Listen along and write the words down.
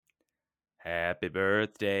Happy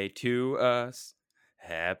birthday to us.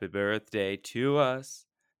 Happy birthday to us.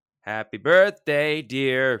 Happy birthday,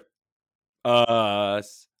 dear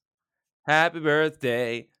us. Happy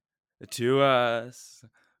birthday to us.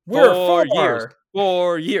 We're 4 years.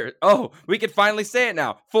 four. 4 years. Oh, we can finally say it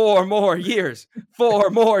now. 4 more years. 4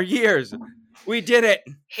 more years. We did it.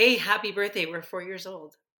 Hey, happy birthday. We're 4 years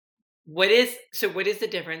old. What is the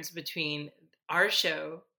difference between our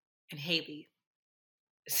show and Haley?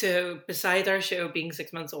 So besides our show being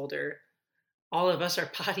 6 months older, all of us are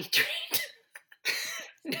potty trained.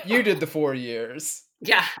 You did the 4 years.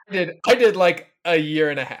 Yeah. I did like a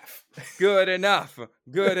year and a half. Good enough.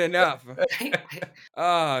 Good enough.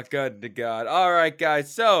 Oh, good to God. All right,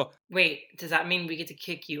 guys. So, Wait, does that mean we get to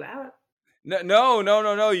kick you out?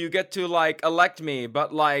 no. You get to like elect me,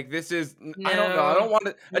 but like this is I don't know. I don't want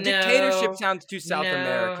to. A dictatorship sounds too South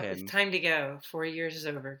American. It's time to go. 4 years is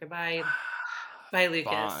over. Goodbye. Bye,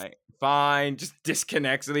 Lucas. Fine. Just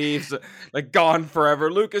disconnects, leaves, like gone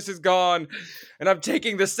forever. Lucas is gone, and I'm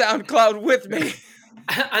taking the SoundCloud with me.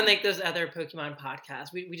 Unlike those other Pokemon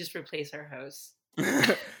podcasts, we just replace our hosts.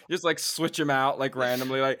 Just like switch them out like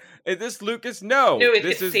randomly. Like, is this Lucas? No,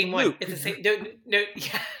 it's the same Luke. one. It's the same. No,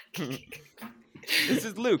 yeah. This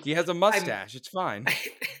is Luke. He has a mustache. It's fine.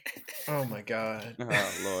 Oh my God.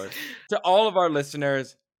 Oh Lord. To all of our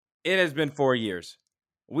listeners, it has been 4 years.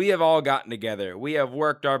 We have all gotten together. We have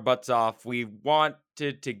worked our butts off. We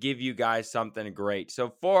wanted to give you guys something great.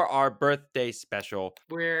 So for our birthday special,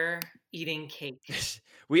 we're eating cake.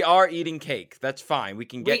 We are eating cake. That's fine. We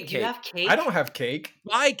can get cake. Do you have cake? I don't have cake.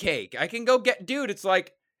 Buy cake. I can go get, dude, it's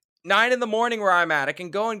like 9 a.m. where I'm at. I can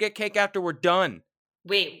go and get cake after we're done.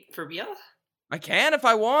 Wait, for real? I can if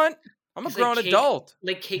I want. I'm a grown adult.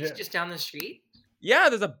 Like cake's just down the street? Yeah,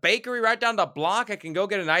 there's a bakery right down the block. I can go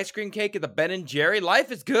get an ice cream cake at the Ben and Jerry.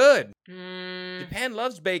 Life is good. Japan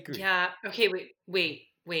loves bakery. Yeah. Okay, wait.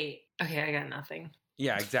 Okay, I got nothing.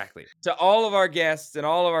 Yeah, exactly. To all of our guests and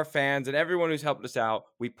all of our fans and everyone who's helped us out,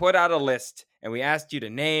 we put out a list and we asked you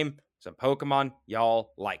to name some Pokemon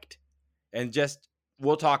y'all liked. And just,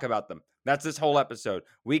 we'll talk about them. That's this whole episode.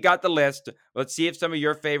 We got the list. Let's see if some of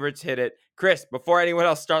your favorites hit it. Chris, before anyone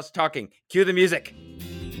else starts talking, cue the music.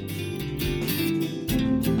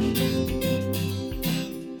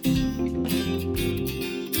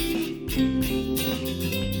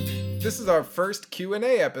 This is our first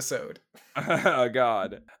Q&A episode. Oh,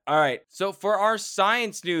 God. All right. So for our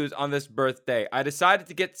science news on this birthday, I decided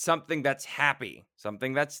to get something that's happy,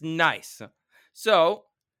 something that's nice. So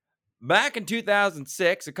back in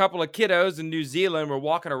 2006, a couple of kiddos in New Zealand were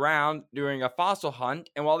walking around during a fossil hunt.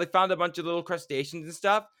 And while they found a bunch of little crustaceans and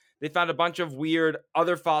stuff, they found a bunch of weird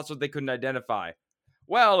other fossils they couldn't identify.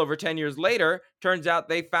 Well, over 10 years later, turns out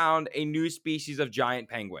they found a new species of giant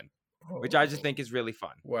penguin, which I just think is really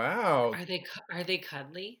fun. Wow. Are they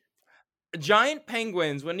cuddly? Giant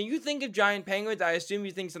penguins, when you think of giant penguins, I assume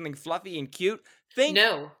you think something fluffy and cute.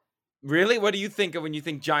 No. Really? What do you think of when you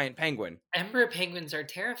think giant penguin? Emperor penguins are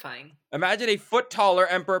terrifying. Imagine a foot taller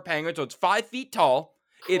emperor penguin, so it's 5 feet tall.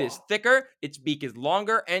 Cool. It is thicker, its beak is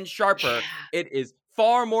longer and sharper. Yeah. It is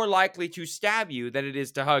far more likely to stab you than it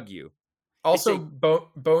is to hug you. Also,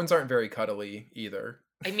 bones aren't very cuddly either.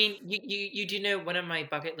 I mean, you do know one of my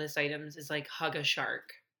bucket list items is like hug a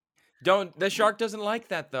shark. The shark doesn't like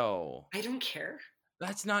that though. I don't care.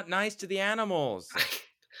 That's not nice to the animals.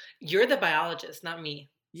 You're the biologist, not me.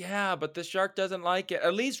 Yeah, but the shark doesn't like it.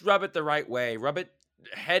 At least rub it the right way. Rub it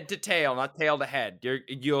head to tail, not tail to head.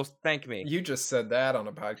 You'll thank me. You just said that on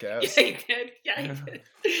a podcast. Yeah, I did. Yeah, I did.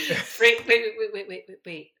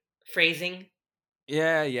 Wait. Phrasing?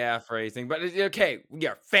 Yeah, phrasing. But okay,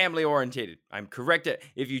 yeah, family orientated. I'm correct.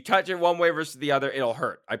 If you touch it one way versus the other, it'll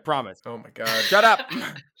hurt. I promise. Oh my God. Shut up.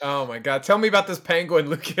 Oh my God. Tell me about this penguin,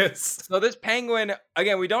 Lucas. So this penguin,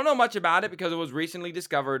 again, we don't know much about it because it was recently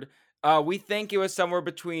discovered. We think it was somewhere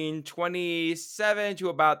between 27 to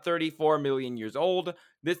about 34 million years old.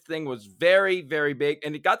 This thing was very, very big,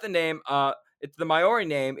 and it got the name, the Maori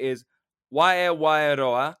name is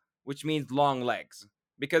Waiawairoa, which means long legs,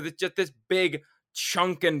 because it's just this big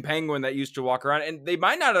chunkin penguin that used to walk around. And they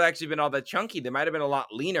might not have actually been all that chunky. They might have been a lot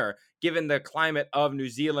leaner, given the climate of New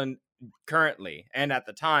Zealand currently. And at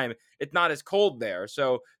the time, it's not as cold there,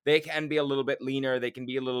 so they can be a little bit leaner. They can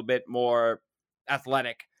be a little bit more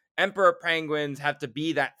athletic. Emperor penguins have to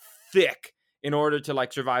be that thick in order to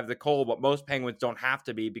like survive the cold, but most penguins don't have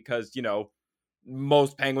to be because,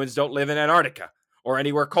 most penguins don't live in Antarctica or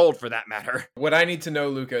anywhere cold for that matter. What I need to know,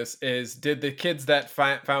 Lucas, is did the kids that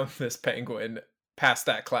found this penguin pass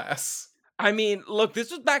that class? I mean, look, this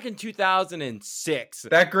was back in 2006.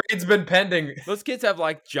 That grade's been pending. Those kids have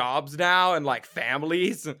like jobs now and like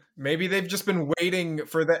families. Maybe they've just been waiting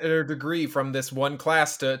for their degree from this one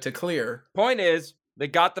class to clear. Point is, they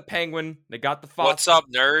got the penguin, they got the fossil. What's up,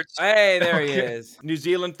 nerds? Hey, there he Okay. is. New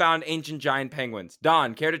Zealand found ancient giant penguins.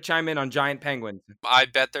 Don, care to chime in on giant penguins? I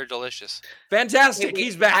bet they're delicious. Fantastic, Wait,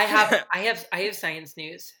 he's back. I have science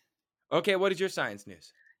news. Okay, what is your science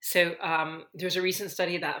news? So there's a recent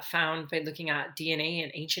study that found by looking at DNA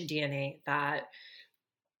and ancient DNA that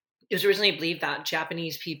it was originally believed that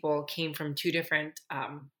Japanese people came from two different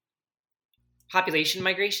population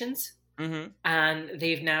migrations, and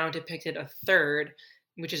they've now depicted a third,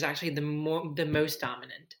 which is actually the most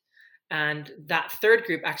dominant. And that third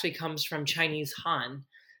group actually comes from Chinese Han,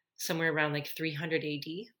 somewhere around like 300 AD.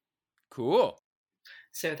 Cool.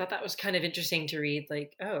 So I thought that was kind of interesting to read,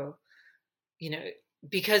 like, oh,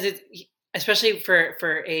 because it, especially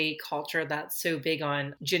for a culture that's so big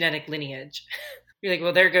on genetic lineage, you're like,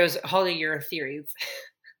 well, there goes all of your theories.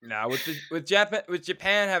 Now, with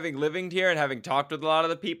Japan having lived here and having talked with a lot of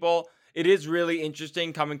the people, it is really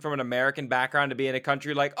interesting coming from an American background to be in a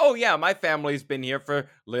country like, oh yeah, my family's been here for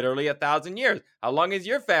literally 1,000 years. How long has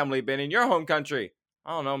your family been in your home country?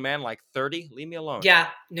 I don't know, man, like 30? Leave me alone. Yeah,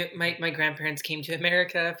 no, my grandparents came to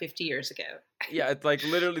America 50 years ago. Yeah, it's like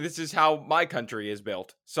literally this is how my country is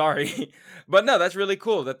built. Sorry. But no, that's really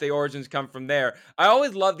cool that the origins come from there. I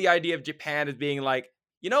always love the idea of Japan as being like,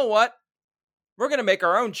 you know what? We're going to make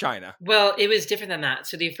our own China. Well, it was different than that.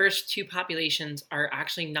 So the first two populations are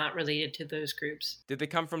actually not related to those groups. Did they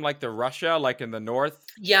come from like the Russia, like in the north?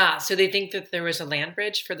 Yeah, so they think that there was a land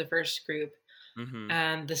bridge for the first group. Mm-hmm.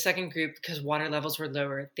 And the second group, because water levels were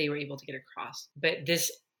lower, they were able to get across. But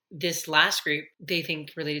this last group, they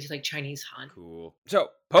think related to like Chinese Han. Cool. So,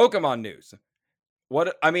 Pokemon news.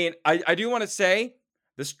 I do want to say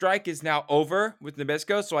the strike is now over with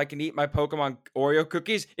Nabisco, so I can eat my Pokemon Oreo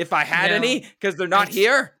cookies if I had any, because they're not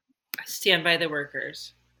here. Stand by the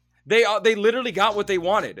workers. They literally got what they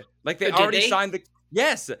wanted. Like they already signed the.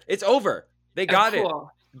 Yes, it's over. They got it.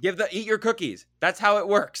 Eat your cookies. That's how it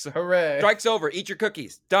works. Hooray. Strike's over. Eat your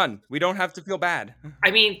cookies. Done. We don't have to feel bad.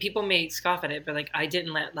 I mean, people may scoff at it, but like I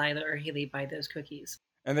didn't let Lila or Haley buy those cookies.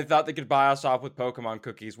 And they thought they could buy us off with Pokemon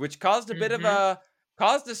cookies, which caused a bit of a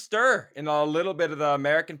stir in a little bit of the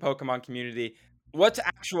American Pokemon community. What's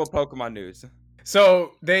actual Pokemon news?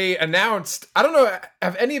 So they announced, I don't know,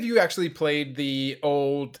 have any of you actually played the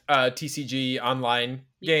old TCG online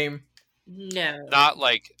game? No. Not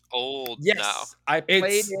like old. Yes, now. I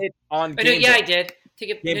played it on Game Boy. Yeah, I did.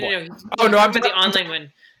 No. Oh no, I'm the online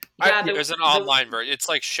one. Yeah, there's an online version. It's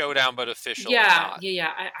like Showdown, but official. Yeah.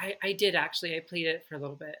 I did actually. I played it for a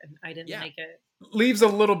little bit, and I didn't like it. Leaves a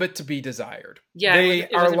little bit to be desired. Yeah, they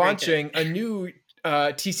are launching a new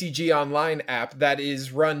TCG online app that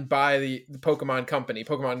is run by the Pokemon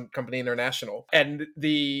Company International, and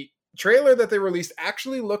the trailer that they released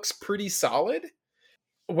actually looks pretty solid.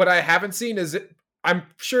 What I haven't seen is I'm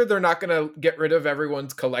sure they're not going to get rid of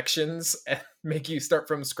everyone's collections and make you start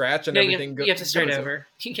from scratch and everything. You have to start over.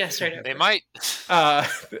 You got to start over. They might. I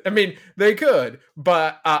mean, they could,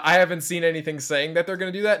 but I haven't seen anything saying that they're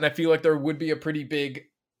going to do that, and I feel like there would be a pretty big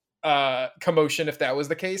commotion if that was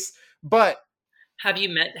the case. But have you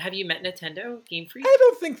met Nintendo, Game Freak? I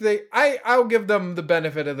don't think I'll give them the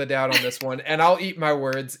benefit of the doubt on this one, and I'll eat my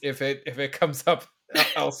words if it comes up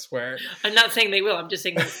elsewhere. I'm not saying they will. I'm just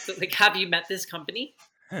saying, like, have you met this company?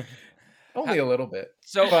 Only a little bit.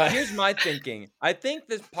 So here's my thinking. I think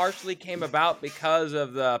this partially came about because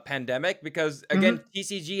of the pandemic, because again,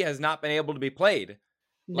 TCG has not been able to be played.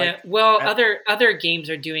 No, well, other games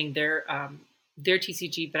are doing their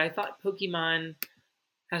TCG, but I thought Pokemon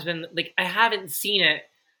has been, like, I haven't seen it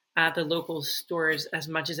at the local stores as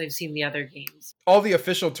much as I've seen the other games. All the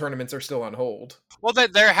official tournaments are still on hold. Well,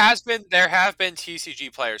 there have been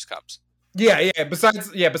TCG Players Cups. Yeah.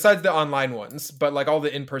 Besides the online ones, but like all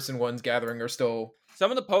the in-person ones gathering are still.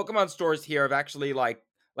 Some of the Pokemon stores here have actually like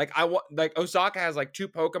Osaka has like 2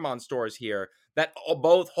 Pokemon stores here that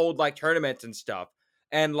both hold like tournaments and stuff.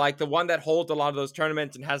 And like the one that holds a lot of those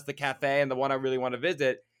tournaments and has the cafe and the one I really want to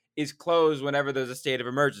visit is closed whenever there's a state of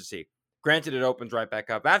emergency. Granted, it opens right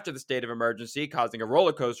back up after the state of emergency, causing a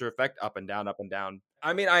roller coaster effect, up and down, up and down.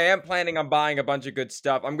 I mean, I am planning on buying a bunch of good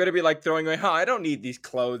stuff. I'm going to be like throwing away, I don't need these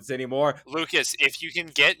clothes anymore. Lucas, if you can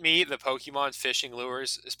get me the Pokemon fishing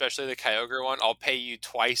lures, especially the Kyogre one, I'll pay you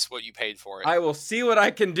twice what you paid for it. I will see what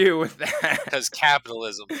I can do with that. Because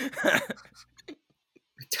capitalism.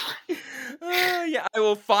 Yeah, I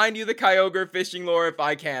will find you the Kyogre fishing lure if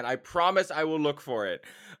I can. I promise I will look for it.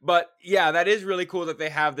 But yeah, that is really cool that they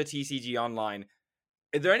have the TCG online.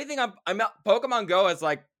 Is there anything Pokemon Go has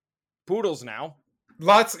like poodles now?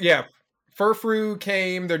 Lots, yeah. Furfrou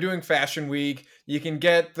came. They're doing Fashion Week. You can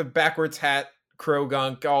get the backwards hat,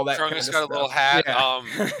 Krogunk, all that kind of Krogunk stuff. got a little hat. Yeah.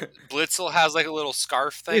 Blitzel has like a little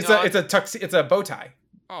scarf thing on. It's a bow tie.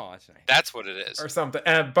 Oh, that's nice. That's what it is. Or something.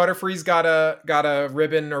 And Butterfree's got a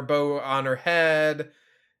ribbon or bow on her head.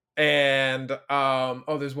 And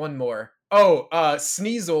there's one more.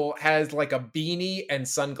 Sneasel has like a beanie and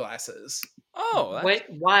sunglasses. Oh, What?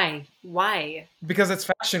 Why? Because it's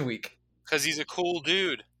Fashion Week. Because he's a cool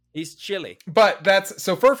dude. he's chilly. But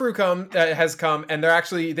so Furfrou has come, and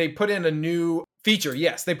they put in a new feature.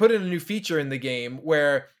 Yes, they put in a new feature in the game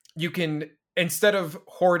where you can, instead of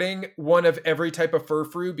hoarding one of every type of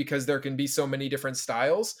Furfrou, because there can be so many different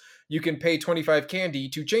styles, you can pay 25 candy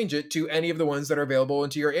to change it to any of the ones that are available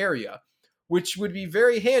into your area, which would be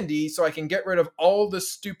very handy so I can get rid of all the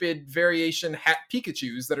stupid variation hat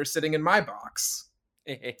Pikachus that are sitting in my box.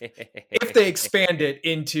 If they expand it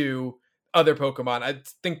into other Pokemon, I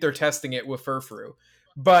think they're testing it with Furfrou.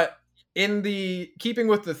 But in the keeping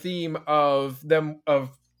with the theme of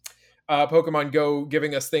Pokemon Go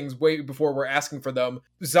giving us things way before we're asking for them,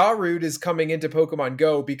 Zarude is coming into Pokemon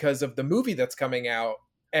Go because of the movie that's coming out,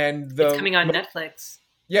 and It's coming on Netflix.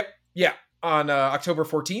 Yep, yeah, on October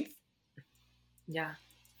 14th. Yeah.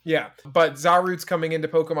 Yeah, but Zarude's coming into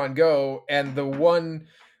Pokemon Go, and the one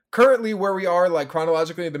currently where we are, like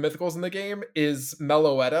chronologically, the mythicals in the game is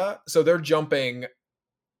Meloetta. So they're jumping,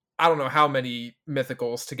 I don't know how many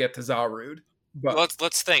mythicals to get to Zarude. But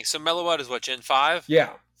let's think. So Meloetta is what, Gen 5? Yeah.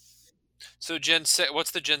 So Gen 6,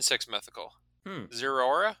 what's the Gen 6 mythical?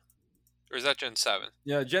 Zeraora? Or is that Gen 7?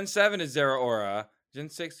 Yeah, Gen 7 is Zeraora. Gen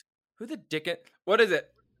 6, who the dick it? What is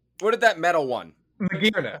it? What did that metal one?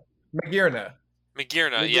 Magearna,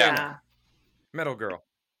 yeah. Metal Girl.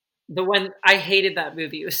 The one, I hated that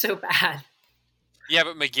movie. It was so bad. Yeah,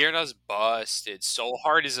 but Magearna's busted. Soul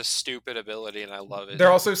Heart is a stupid ability, and I love it.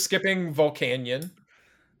 They're also skipping Volcanion.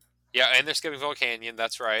 Yeah, and they're skipping Volcanion.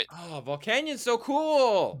 That's right. Oh, Volcanion's so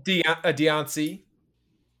cool. Deontay.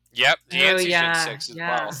 Yep, Deontay's yeah, Gen 6 as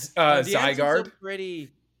well. Zygarde. So pretty.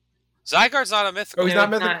 Zygarde's not a mythical. Oh, he's No, not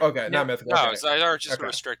mythical? Okay, not mythical. No, Okay. Zygarde's just Okay.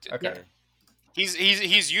 restricted. Okay. Yep.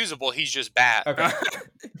 He's usable. He's just bad. Okay.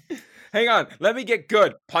 Hang on. Let me get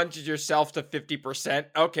good. Punches yourself to 50%.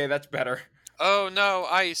 Okay, that's better. Oh no,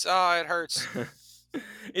 ice! Oh, it hurts.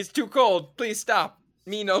 It's too cold. Please stop.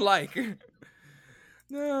 Me no like.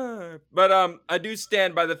 But I do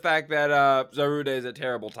stand by the fact that Zarude is a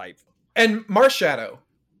terrible type. And Marshadow.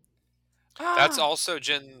 That's also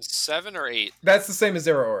Gen 7 or 8. That's the same as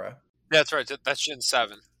Zeraora. That's right. That's Gen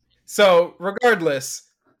 7. So, regardless,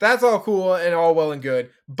 that's all cool and all well and good.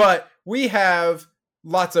 But we have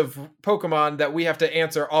lots of Pokemon that we have to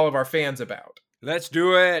answer all of our fans about. Let's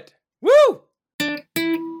do it. Woo!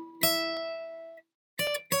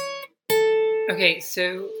 Okay,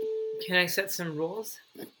 so can I set some rules?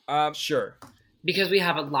 Sure. Because we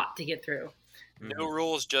have a lot to get through. No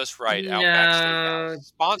rules, just right. No. Outback Steakhouse.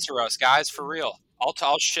 Sponsor us, guys, for real.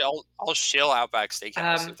 I'll shill Outback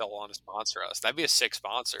Steakhouse if they'll want to sponsor us. That'd be a sick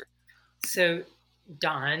sponsor. So,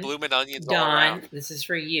 Don, Bloomin' onions all around. this is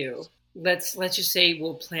for you. Let's just say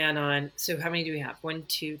we'll plan on. So, how many do we have? 1,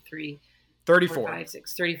 2, 3, 34. 4, 5,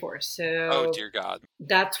 6, 34. So, Oh dear God.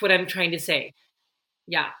 that's what I'm trying to say.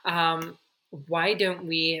 Yeah. Why don't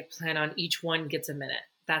we plan on each one gets a minute?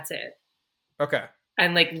 That's it. Okay.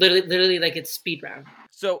 And like literally like it's speed round.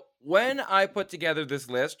 So when I put together this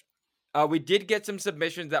list, we did get some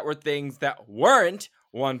submissions that were things that weren't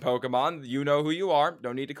one Pokemon. You know who you are.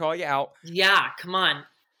 Don't need to call you out. Yeah, come on.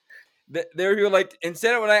 There you like,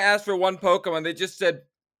 instead of when I asked for one Pokemon, they just said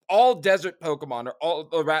all desert Pokemon or all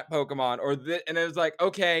the rat Pokemon and it was like,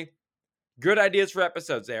 okay, good ideas for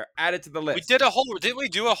episodes there. Add it to the list. Didn't we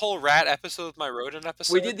do a whole rat episode with my rodent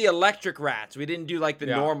episode? We did the electric rats. We didn't do like the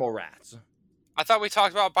normal rats. I thought we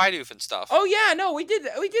talked about Bidoof and stuff. Oh yeah, no, we did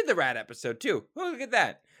the rat episode too. Look at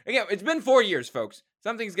that. Again, it's been 4 years, folks.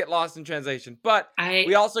 Some things get lost in translation, but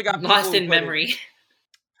we also got lost in memory.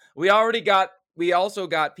 We also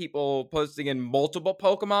got people posting in multiple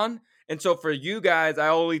Pokemon, and so for you guys, I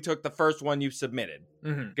only took the first one you submitted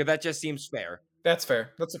because that just seems fair. That's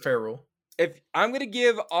fair. That's a fair rule. If I'm going to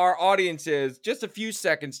give our audiences just a few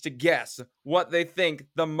seconds to guess what they think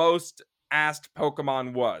the most asked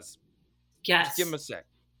Pokemon was. Guess. Just give them a sec.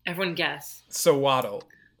 Everyone guess. Sawaddle.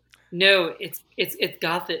 No, it's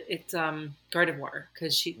Gothit. It's Gardevoir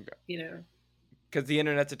because she, because the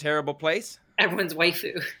internet's a terrible place. Everyone's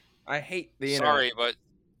waifu. I hate the internet. Sorry, but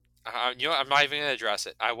I'm not even gonna address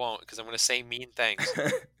it. I won't because I'm gonna say mean things.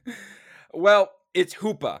 Well, it's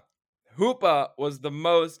Hoopa. Hoopa was the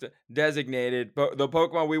most designated, the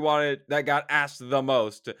Pokemon we wanted that got asked the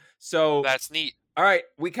most. So that's neat. All right,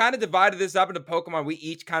 we kind of divided this up into Pokemon we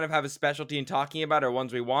each kind of have a specialty in talking about, or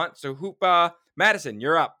ones we want. So Hoopa, Madison,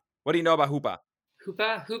 you're up. What do you know about Hoopa?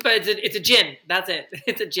 Hoopa, it's a djinn. That's it.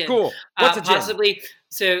 It's a djinn. Cool. What's a djinn? Possibly,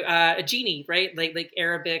 so a genie, right? Like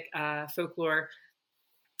Arabic folklore.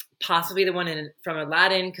 Possibly the one from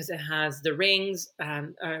Aladdin because it has the rings,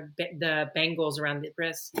 the bangles around the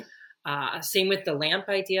wrist. Same with the lamp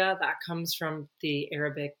idea that comes from the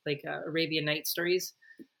Arabic, like Arabian Night stories.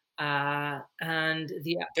 And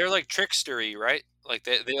they're like trickstery, right? Like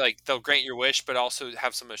they'll grant your wish, but also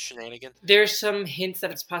have some shenanigans. There's some hints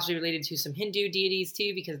that it's possibly related to some Hindu deities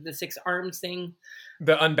too, because of the 6 arms thing.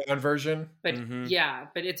 The Unbound version. But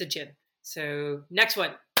but it's a djinn. So next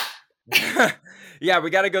one. Yeah,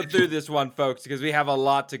 we got to go through this one, folks, because we have a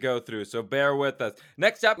lot to go through. So bear with us.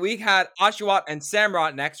 Next up, we had Oshawott and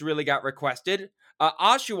Samurott next. Really got requested.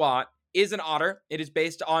 Oshawott is an otter. It is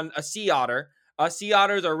based on a sea otter. Sea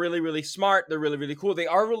otters are really, really smart. They're really, really cool. They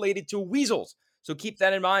are related to weasels. So keep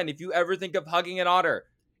that in mind. If you ever think of hugging an otter,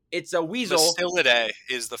 it's a weasel. Basididae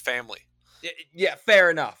is the family. Yeah, fair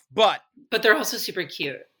enough. But they're also super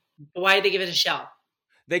cute. Why did they give it a shell?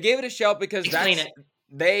 They gave it a shell because Explain it.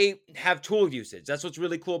 They have tool usage. That's what's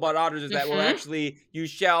really cool about otters, is that we'll actually use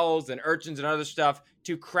shells and urchins and other stuff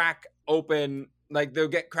to crack open. Like, they'll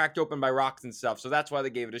get cracked open by rocks and stuff. So that's why they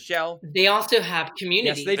gave it a shell. They also have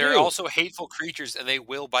community. Yes, They're also hateful creatures, and they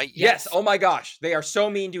will bite you. Yes. Oh, my gosh. They are so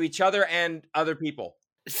mean to each other and other people.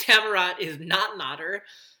 Samurott is not an otter.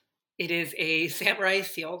 It is a samurai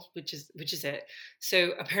seal, which is it.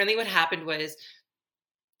 So apparently what happened was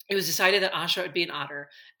it was decided that Oshawott would be an otter,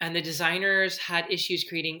 and the designers had issues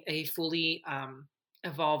creating a fully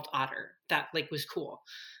evolved otter that was cool.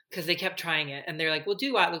 Because they kept trying it, and they're like, "We'll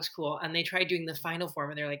do what looks cool." And they tried doing the final form,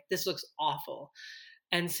 and they're like, "This looks awful."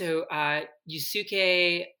 And so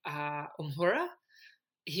Yusuke Omura,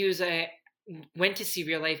 he went to see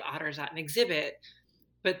real life otters at an exhibit,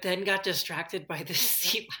 but then got distracted by the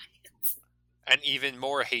sea lions. An even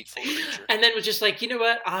more hateful creature. And then was just like, you know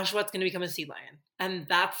what? Oshawott's going to become a sea lion, and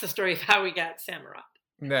that's the story of how we got Samurott.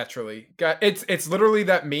 Naturally. It's literally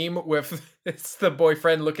that meme with it's the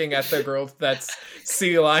boyfriend looking at the girl that's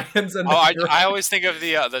sea lions. And I always think of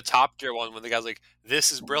the Top Gear one when the guy's like,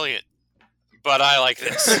 "This is brilliant, but I like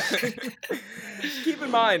this." Keep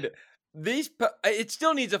in mind, it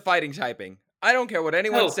still needs a fighting typing. I don't care what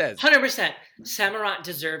anyone says. 100%. Samurott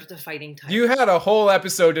deserves the fighting type. You had a whole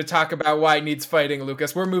episode to talk about why it needs fighting,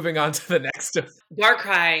 Lucas. We're moving on to the next.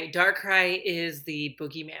 Darkrai. Darkrai is the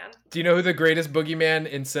boogeyman. Do you know who the greatest boogeyman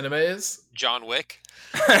in cinema is? John Wick.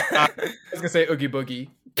 I was going to say Oogie Boogie.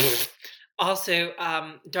 Also,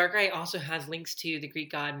 Darkrai also has links to the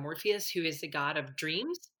Greek god Morpheus, who is the god of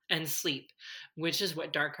dreams and sleep, which is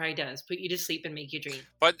what Darkrai does. Put you to sleep and make you dream.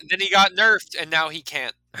 But then he got nerfed, and now he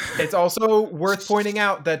can't. It's also worth pointing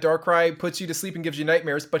out that Darkrai puts you to sleep and gives you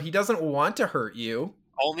nightmares, but he doesn't want to hurt you.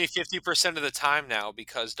 Only 50% of the time now,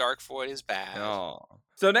 because Dark Void is bad. Oh.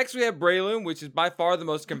 So next we have Breloom, which is by far the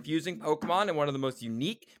most confusing Pokemon and one of the most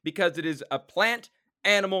unique, because it is a plant,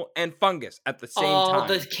 animal, and fungus at the same time. All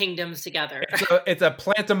the kingdoms together. It's a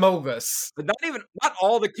Plantamogus. But not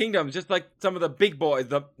all the kingdoms, just like some of the big boys,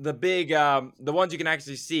 the big, the ones you can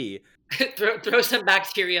actually see. throw some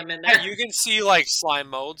bacterium in there. Yeah, you can see like slime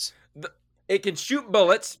modes. It can shoot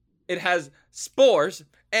bullets. It has spores,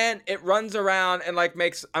 and it runs around and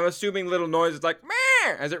makes, I'm assuming, little noises like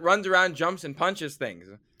meh as it runs around, jumps, and punches things.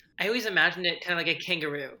 I always imagined it kind of like a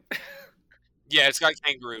kangaroo. Yeah, it's got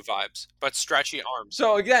kangaroo vibes, but stretchy arms.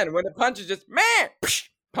 So again, when it punches, just meh,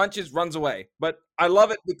 punches, runs away. But I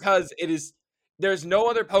love it because there's no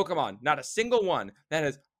other Pokemon, not a single one, that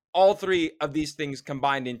has all 3 of these things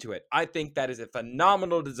combined into it. I think that is a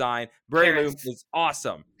phenomenal design. Breloom is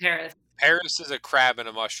awesome. Paris is a crab and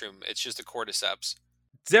a mushroom. It's just a cordyceps.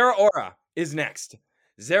 Zeraora is next.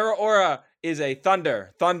 Zeraora is a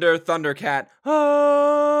Thundercat.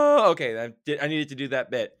 Oh, okay, I needed to do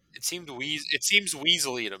that bit. It seems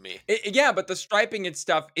weaselly to me. Yeah, but the striping and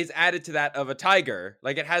stuff is added to that of a tiger.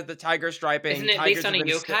 Like, it has the tiger striping. Isn't it based on a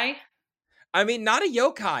yokai? I mean, not a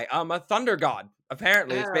yokai. A thunder god.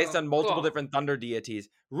 Apparently, it's based on multiple different thunder deities.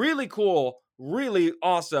 Really cool. Really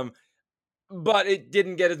awesome. But it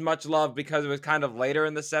didn't get as much love because it was kind of later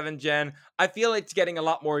in the 7th gen. I feel it's getting a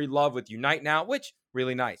lot more love with Unite now, which,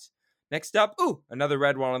 really nice. Next up, another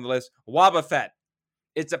red one on the list. Wobbuffet.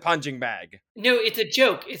 It's a punching bag. No, it's a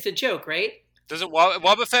joke. It's a joke, right? Doesn't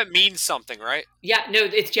Wobbuffet mean something, right? Yeah, no,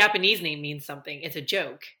 its Japanese name means something. It's a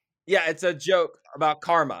joke. Yeah, it's a joke about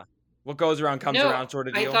karma. What goes around comes around, sort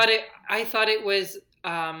of deal. I thought it was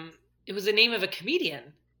It was the name of a comedian.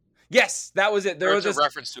 Yes, that was it. There was a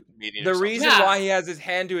reference to a comedian. The reason why he has his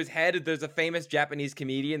hand to his head is there's a famous Japanese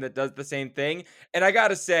comedian that does the same thing, and I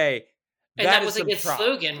gotta say, that was like his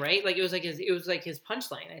slogan, right? Like it was like his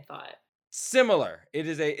punchline. I thought similar. It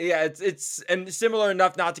is it's and similar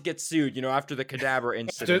enough not to get sued. After the cadaver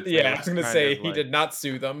incident. I was gonna say he did not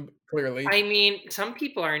sue them. Clearly, I mean, some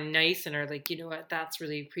people are nice and are like, you know what, that's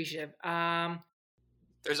really appreciative.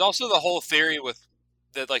 There's also the whole theory with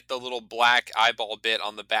the little black eyeball bit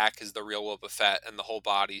on the back is the real Boba Fett, and the whole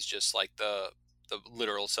body's just like the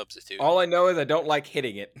literal substitute. All I know is I don't like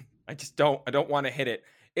hitting it. I don't want to hit it.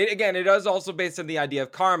 It is also based on the idea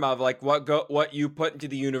of karma, of like what you put into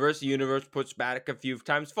the universe puts back a few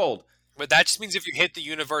times fold. But that just means if you hit the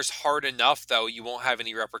universe hard enough, though, you won't have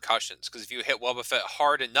any repercussions. Because if you hit Boba Fett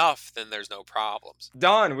hard enough, then there's no problems.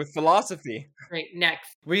 Done with philosophy. Right,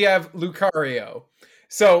 next. We have Lucario.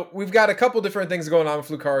 So we've got a couple different things going on with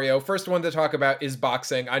Lucario. First one to talk about is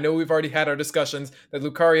boxing. I know we've already had our discussions that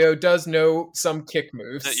Lucario does know some kick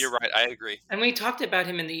moves. You're right. I agree. And we talked about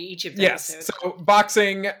him in the Egypt episode. Yes. So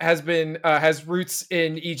boxing has roots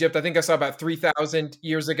in Egypt. I think I saw about 3,000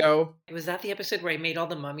 years ago. Was that the episode where I made all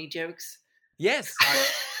the mummy jokes? Yes.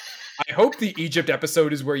 I hope the Egypt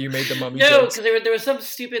episode is where you made the mummy jokes. No, because there was some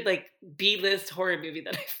stupid B-list horror movie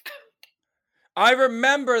that I found. I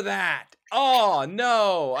remember that. Oh,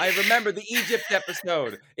 no. I remember the Egypt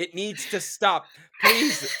episode. It needs to stop.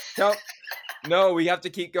 Please don't. No, we have to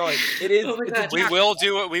keep going. It is.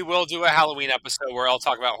 We will do a Halloween episode where I'll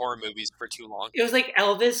talk about horror movies for too long. It was like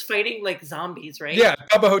Elvis fighting like zombies, right? Yeah,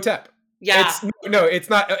 Bubba Hotep. Yeah. It's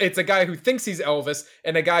not. It's a guy who thinks he's Elvis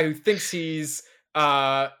and a guy who thinks he's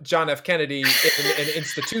John F. Kennedy in an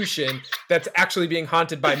institution that's actually being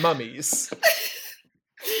haunted by mummies.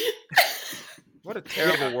 What a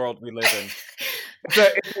terrible world we live in.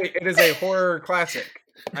 It is a horror classic.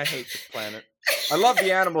 I hate this planet. I love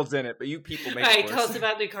the animals in it, but you people make it worse. All right, tell us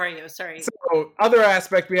about Lucario. Sorry. So, other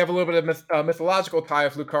aspect, we have a little bit of mythological tie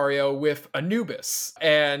of Lucario with Anubis.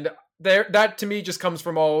 And that, to me, just comes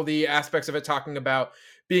from all the aspects of it talking about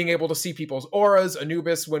being able to see people's auras.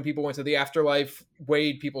 Anubis, when people went to the afterlife,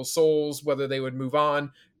 weighed people's souls, whether they would move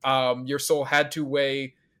on. Your soul had to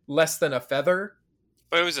weigh less than a feather.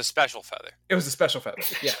 But it was a special feather. It was a special feather,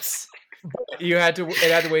 yes. It had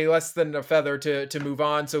to weigh less than a feather to move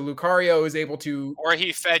on. So Lucario is able to... Or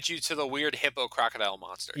he fed you to the weird hippo crocodile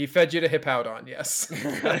monster. He fed you to Hippowdon, yes.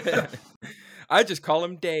 I just call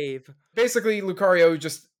him Dave. Basically, Lucario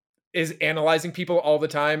just is analyzing people all the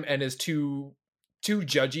time and is too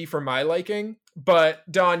judgy for my liking. But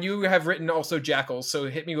Don, you have written also jackals, so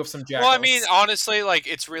hit me with some jackals. Well, I mean, honestly,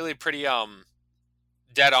 it's really pretty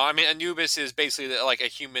dead on. I mean, Anubis is basically like a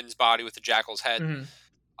human's body with a jackal's head.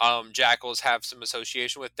 Mm-hmm. Jackals have some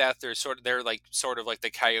association with death. They're sort of like the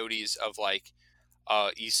coyotes of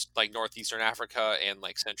northeastern Africa and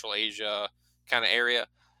like Central Asia kind of area.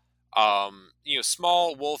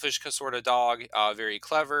 Small wolfish sort of dog, very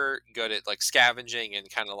clever, good at like scavenging and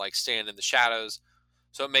kind of like staying in the shadows.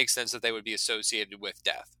 So it makes sense that they would be associated with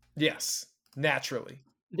death. Yes, naturally.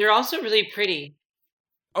 They're also really pretty.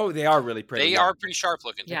 Oh, they are really pretty. They are pretty sharp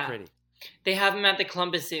looking. Yeah. They're pretty. They have them at the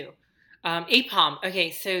Columbus Zoo. Apom.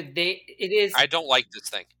 Okay, so it is. I don't like this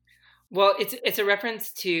thing. Well, it's a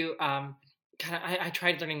reference to I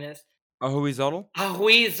tried learning this. Ahuizotl?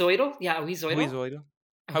 Ahuizoidal? Yeah, Ahuizoidal.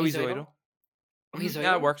 Ahuizoidal. Ahuizoidal.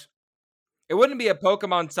 Yeah, it works. It wouldn't be a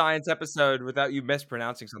Pokemon science episode without you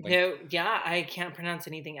mispronouncing something. No, yeah, I can't pronounce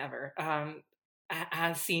anything ever.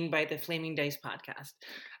 As seen by the Flaming Dice podcast.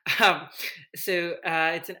 So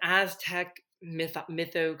it's an Aztec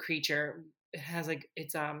mytho creature. It has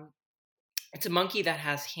it's a monkey that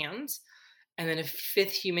has hands and then a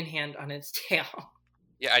fifth human hand on its tail.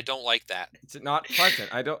 Yeah, I don't like that. It's not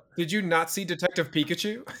pleasant. I don't. Did you not see Detective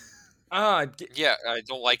Pikachu? Yeah, I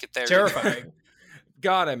don't like it there. Terrifying.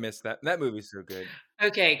 God, I missed that. That movie's so good.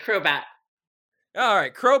 Okay, Crobat. All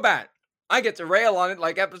right, Crobat. I get to rail on it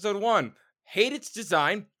like episode 1. Hate its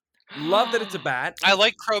design. Love that it's a bat. I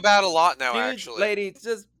like Crobat a lot now, Dude, actually. Lady, it's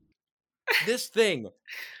just... This thing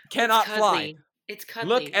cannot fly. It's cuddly.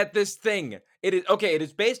 Look at this thing. It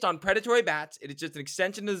is based on predatory bats. It is just an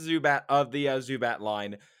extension of the Zubat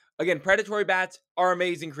line. Again, predatory bats are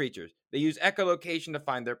amazing creatures. They use echolocation to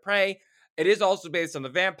find their prey. It is also based on the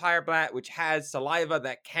vampire bat, which has saliva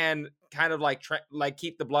that can kind of like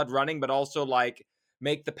keep the blood running, but also like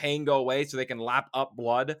make the pain go away so they can lap up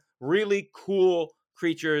blood. Really cool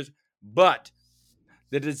creatures, but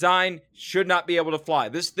The design should not be able to fly.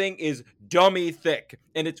 This thing is dummy thick,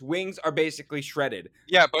 and its wings are basically shredded.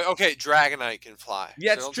 Yeah, but okay, Dragonite can fly.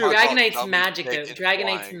 Yeah, it's true. Dragonite's magic, though.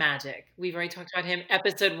 Dragonite's magic. We've already talked about him.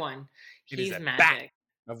 Episode 1. He's magic. Bat.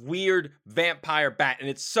 A weird vampire bat, and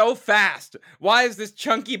it's so fast. Why is this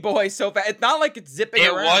chunky boy so fast? It's not like it's zipping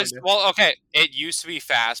around. It used to be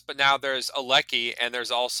fast, but now there's Aleki, and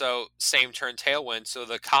there's also same turn Tailwind, so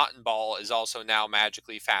the Cotton Ball is also now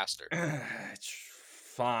magically faster. It's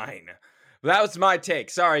fine. That was my take.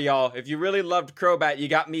 Sorry, y'all. If you really loved Crobat, you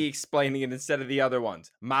got me explaining it instead of the other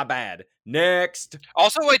ones. My bad. Next.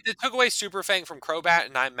 Also, wait, they took away Super Fang from Crobat,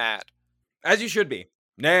 and I'm mad. As you should be.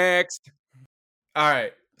 Next. All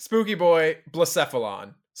right. Spooky Boy,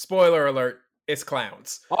 Blacephalon. Spoiler alert, it's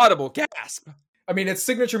clowns. Audible gasp. I mean, its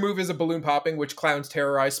signature move is a balloon popping, which clowns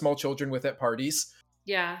terrorize small children with at parties.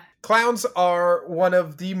 Yeah. Clowns are one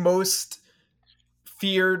of the most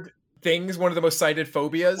feared things, one of the most cited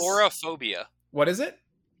phobias. Chlorophobia. What is it?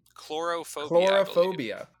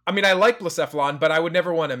 Chlorophobia. I mean, I like Blacephalon, but I would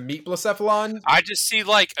never want to meet Blacephalon. I just see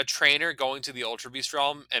like a trainer going to the Ultra Beast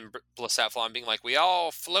realm and Blacephalon being like, "We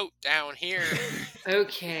all float down here."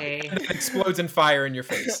 Okay. And it explodes in fire in your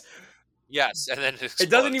face. Yes, and then it explodes.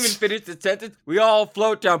 It doesn't even finish the sentence. We all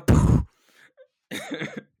float down.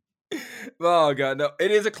 Oh, God, no. It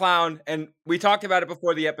is a clown, and we talked about it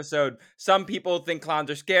before the episode. Some people think clowns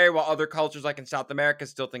are scary, while other cultures, like in South America,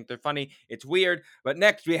 still think they're funny. It's weird. But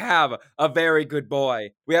next, we have a very good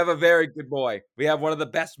boy. We have one of the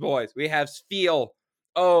best boys. We have Spheal.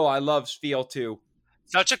 Oh, I love Spheal, too.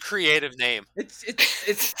 Such a creative name. It's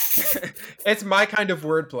It's my kind of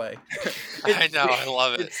wordplay. I know, I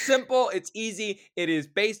love it. It's simple, it's easy. It is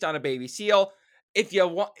based on a baby seal. If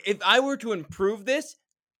I were to improve this,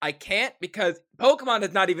 I can't, because Pokemon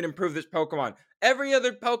has not even improved this Pokemon. Every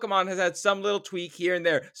other Pokemon has had some little tweak here and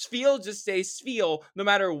there. Spheal just stays Spheal no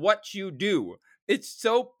matter what you do. It's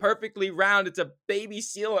so perfectly round. It's a baby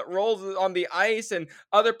seal. It rolls on the ice, and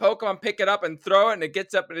other Pokemon pick it up and throw it, and it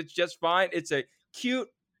gets up, and it's just fine. It's a cute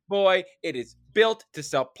boy. It is built to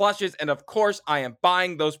sell plushes, and of course, I am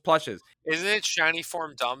buying those plushes. Isn't it shiny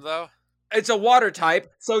form dumb, though? It's a water type,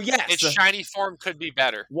 so yes. Its shiny form could be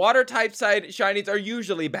better. Water type side shinies are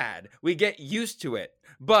usually bad. We get used to it.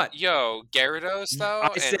 But Yo, Gyarados though,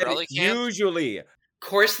 I said usually.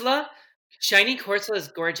 Corsola? Shiny Corsola is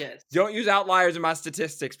gorgeous. Don't use outliers in my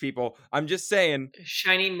statistics, people. I'm just saying.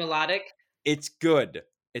 Shiny Melodic? It's good.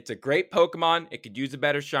 It's a great Pokemon. It could use a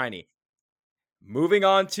better shiny. Moving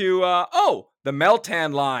on to the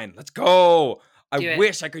Meltan line. Let's go. I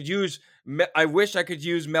wish I could use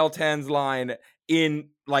Meltan's line in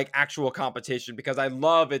like actual competition, because I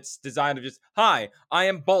love its design of just, hi, I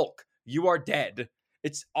am Bulk. You are dead.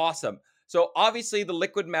 It's awesome. So obviously the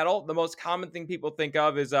liquid metal, the most common thing people think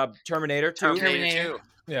of is Terminator 2. Terminator 2.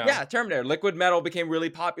 Yeah, Terminator. Liquid metal became really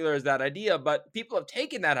popular as that idea, but people have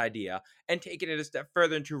taken that idea and taken it a step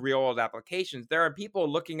further into real-world applications. There are people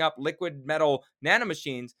looking up liquid metal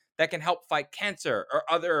nanomachines that can help fight cancer or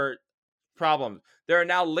other problems. There are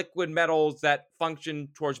now liquid metals that function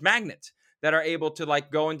towards magnets that are able to like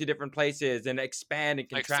go into different places and expand and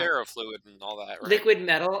contract. Like ferrofluid and all that, right? Liquid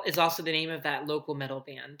metal is also the name of that local metal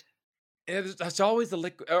band. It's always the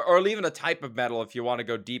liquid, or even a type of metal if you want to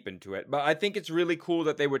go deep into it. But I think it's really cool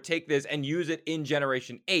that they would take this and use it in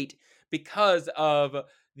Generation 8 because of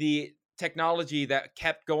the technology that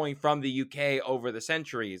kept going from the UK over the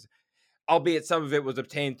centuries, albeit some of it was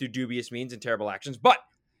obtained through dubious means and terrible actions. But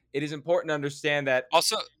it is important to understand that...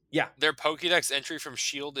 Also, their Pokédex entry from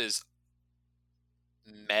S.H.I.E.L.D. is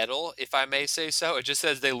metal, if I may say so. It just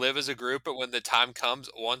says they live as a group, but when the time comes,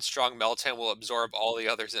 one strong Meltan will absorb all the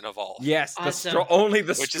others and evolve. Yes, awesome. Only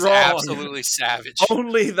the which strong. Which is absolutely savage.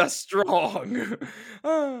 Only the strong.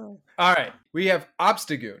 All right, we have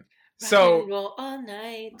Obstagoon. So, roll all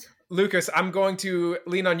night. Lucas, I'm going to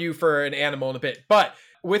lean on you for an animal in a bit, but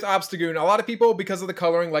with Obstagoon, a lot of people, because of the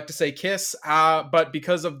coloring, like to say Kiss, but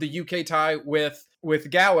because of the UK tie with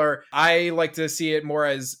Galar, I like to see it more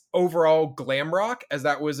as overall glam rock, as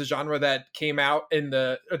that was a genre that came out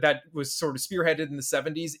that was sort of spearheaded in the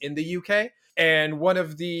 70s in the UK. And one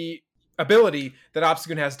of the ability that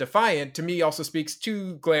Obstagoon has, Defiant, to me also speaks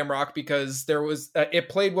to glam rock, because there was it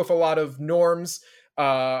played with a lot of norms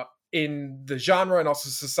in the genre and also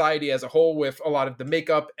society as a whole, with a lot of the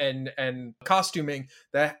makeup and costuming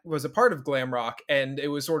that was a part of glam rock, and it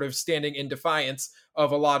was sort of standing in defiance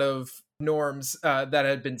of a lot of norms that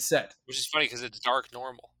had been set. Which is funny because it's dark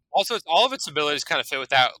normal. Also, all of its abilities kind of fit with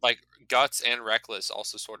that, like Guts and Reckless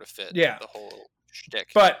also sort of fit the whole shtick.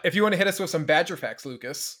 But if you want to hit us with some badger facts,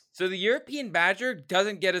 Lucas. So the European badger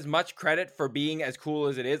doesn't get as much credit for being as cool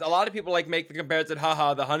as it is. A lot of people like make the comparison,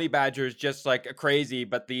 haha, the honey badger is just like crazy,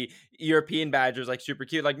 but the European badger is like super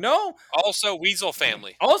cute. Like, no. Also, weasel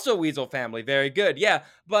family. Also weasel family. Very good. Yeah.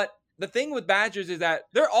 But the thing with badgers is that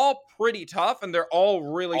they're all pretty tough and they're all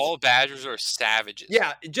really... All badgers are savages.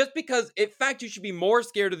 Yeah, just because, in fact, you should be more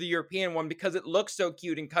scared of the European one because it looks so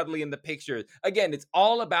cute and cuddly in the pictures. Again, it's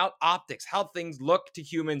all about optics. How things look to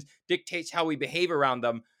humans dictates how we behave around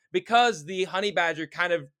them. Because the honey badger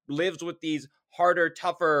kind of lives with these harder,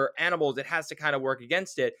 tougher animals, it has to kind of work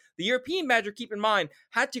against it. The European badger, keep in mind,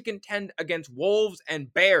 had to contend against wolves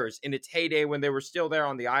and bears in its heyday when they were still there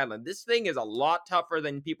on the island. This thing is a lot tougher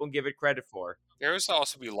than people give it credit for. There was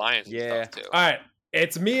also be lions and stuff too. All right,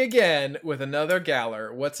 it's me again with another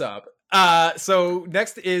Galar. What's up? So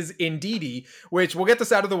next is Indeedee, which we'll get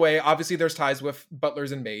this out of the way. Obviously, there's ties with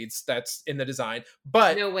butlers and maids. That's in the design.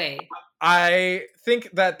 But No way. I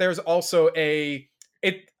think that there's also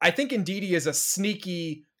I think Indeedee is a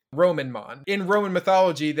sneaky Roman mon. In Roman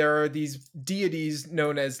mythology, there are these deities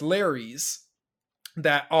known as Lares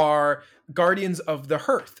that are guardians of the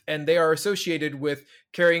hearth, and they are associated with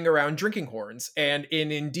carrying around drinking horns. And in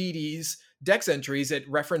Indeedee's Dex entries, it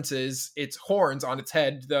references its horns on its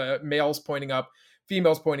head, the males pointing up,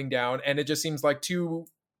 females pointing down, and it just seems like too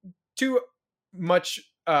much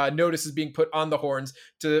notice is being put on the horns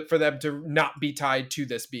for them to not be tied to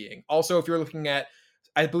this being. Also, if you're looking at,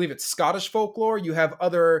 I believe it's Scottish folklore, you have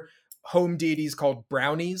other home deities called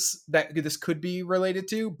brownies that this could be related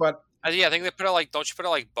to, but yeah, I think they put out don't you put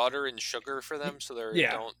out butter and sugar for them so they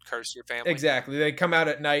don't curse your family? Exactly. They come out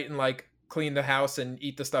at night and clean the house and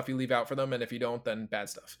eat the stuff you leave out for them, and if you don't, then bad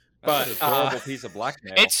stuff. That's a horrible piece of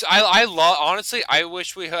blackmail. I love, honestly, I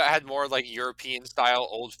wish we had more European style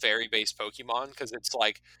old fairy based Pokemon, because it's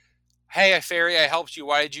hey, fairy, I helped you.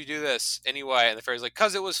 Why did you do this anyway? And the fairy's like,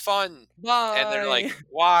 because it was fun. Bye. And they're like,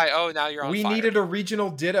 why? Oh, now you're on fire. We needed a regional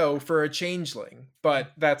Ditto for a changeling,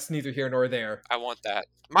 but that's neither here nor there. I want that.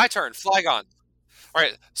 My turn. Flygon. All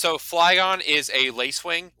right. So Flygon is a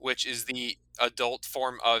lacewing, which is the adult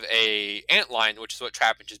form of a antlion, which is what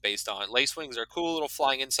Trapinch is based on. Lacewings are cool little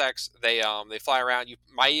flying insects. They fly around. You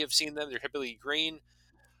might have seen them. They're typically green.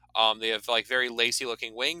 They have very lacy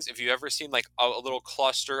looking wings. If you've ever seen a little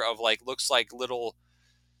cluster of looks like little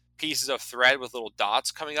pieces of thread with little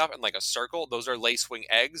dots coming up and a circle, those are lacewing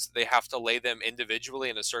eggs. They have to lay them individually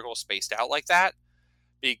in a circle spaced out like that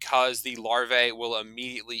because the larvae will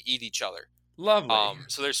immediately eat each other. Lovely.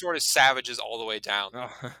 So they're sort of savages all the way down.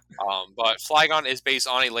 But Flygon is based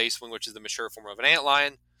on a lacewing, which is the mature form of an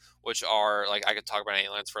antlion, which are I could talk about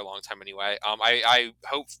antlions for a long time anyway. I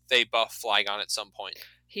hope they buff Flygon at some point.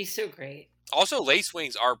 He's so great. Also,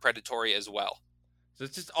 lacewings are predatory as well. So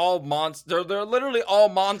it's just all monsters. They're literally all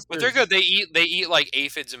monsters. But they're good. They eat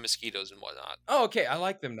aphids and mosquitoes and whatnot. Oh, okay. I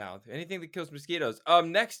like them now. Anything that kills mosquitoes.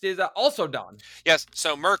 Next is also Don. Yes.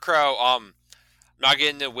 So Murkrow. I'm not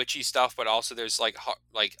getting into witchy stuff, but also there's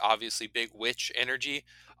obviously big witch energy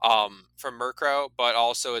from Murkrow, but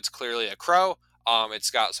also it's clearly a crow. It's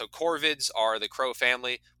got corvids are the crow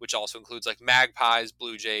family, which also includes magpies,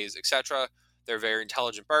 blue jays, etc. They're very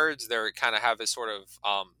intelligent birds. They're kind of have this sort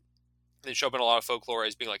of they show up in a lot of folklore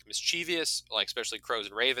as being mischievous, especially crows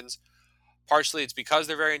and ravens. Partially it's because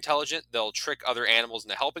they're very intelligent. They'll trick other animals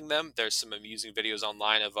into helping them. There's some amusing videos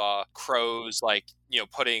online of crows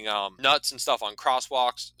putting nuts and stuff on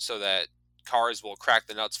crosswalks so that cars will crack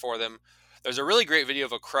the nuts for them. There's a really great video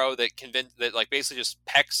of a crow that basically just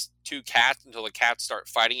pecks two cats until the cats start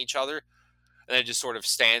fighting each other. And then it just sort of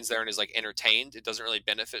stands there and is entertained. It doesn't really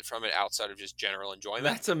benefit from it outside of just general enjoyment.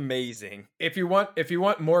 That's amazing. If you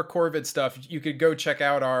want more Corvid stuff, you could go check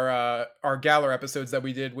out our Galar episodes that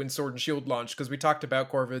we did when Sword and Shield launched, because we talked about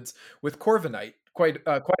Corvids with Corviknight quite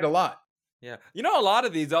a lot. Yeah, a lot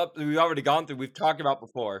of these we've already gone through. We've talked about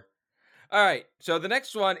before. All right, so the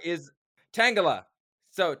next one is Tangela.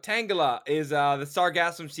 So Tangela is the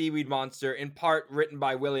Sargassum seaweed monster, in part written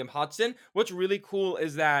by William Hodgson. What's really cool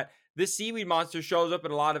is that this seaweed monster shows up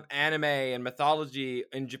in a lot of anime and mythology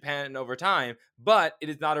in Japan over time, but it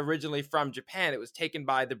is not originally from Japan. It was taken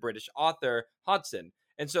by the British author Hodgson.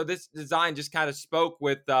 And so this design just kind of spoke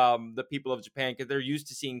with the people of Japan because they're used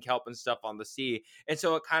to seeing kelp and stuff on the sea. And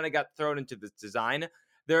so it kind of got thrown into this design.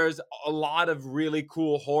 There's a lot of really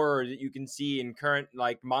cool horror that you can see in current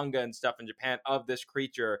manga and stuff in Japan of this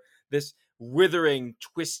creature, this withering,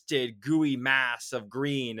 twisted, gooey mass of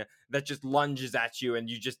green that just lunges at you and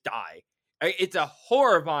you just die. It's a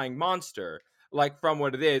horrifying monster, from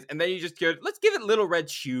what it is. And then you just let's give it little red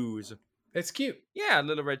shoes. It's cute. Yeah,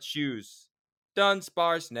 little red shoes.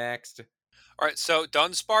 Dunsparce next. All right, so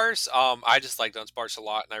Dunsparce, I just like Dunsparce a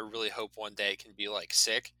lot, and I really hope one day it can be like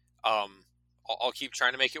sick. I'll keep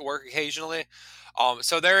trying to make it work occasionally.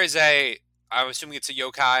 So there is I'm assuming it's a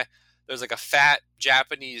yokai. There's like a fat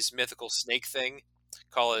Japanese mythical snake thing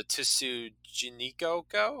called a Tsujiniko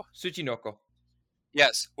Go. Tsuchinoko.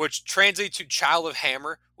 Yes, which translates to Child of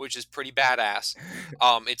Hammer, which is pretty badass.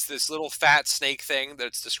 It's this little fat snake thing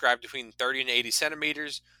that's described between 30 and 80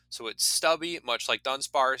 centimeters. So it's stubby, much like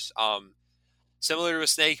Dunsparce. Similar to a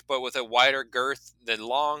snake, but with a wider girth than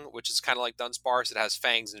long, which is kind of like Dunsparce. It has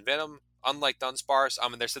fangs and venom, unlike Dunsparce.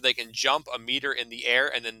 And they said they can jump a meter in the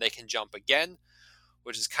air, and then they can jump again,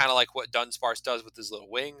 which is kind of like what Dunsparce does with his little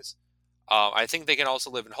wings. I think they can also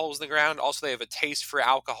live in holes in the ground. Also, they have a taste for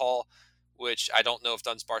alcohol, which I don't know if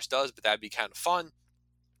Dunsparce does, but that'd be kind of fun.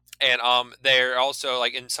 And they're also,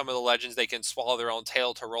 like in some of the legends, they can swallow their own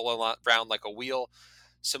tail to roll around like a wheel,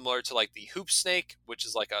 similar to like the hoop snake, which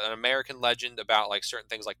is like an American legend about like certain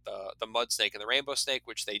things like the mud snake and the rainbow snake,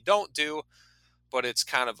 which they don't do, but it's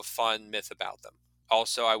kind of a fun myth about them.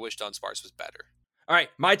 Also, I wish Dunsparce was better. All right,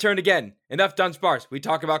 my turn again. Enough Dunsparce. We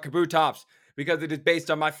talk about Kabutops because it is based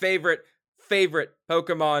on my favorite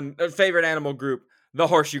Pokemon, favorite animal group, the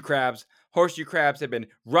horseshoe crabs. Horseshoe crabs have been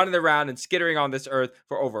running around and skittering on this earth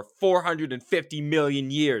for over 450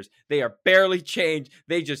 million years. They are barely changed.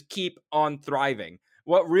 They just keep on thriving.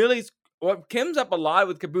 What comes up a lot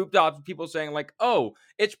with Kabutops, people saying like, oh,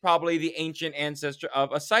 it's probably the ancient ancestor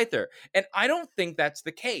of a Scyther. And I don't think that's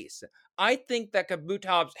the case. I think that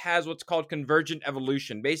Kabutops has what's called convergent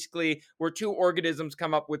evolution, basically where two organisms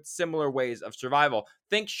come up with similar ways of survival.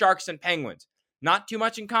 Think sharks and penguins. Not too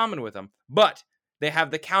much in common with them, but they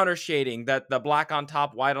have the counter shading, that the black on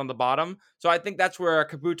top, white on the bottom. So I think that's where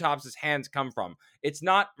Kabutops' hands come from. It's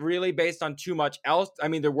not really based on too much else. I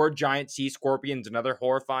mean, there were giant sea scorpions and other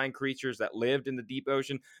horrifying creatures that lived in the deep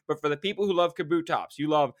ocean. But for the people who love Kabutops, you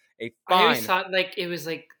love a fine... I always thought like it was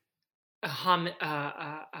like a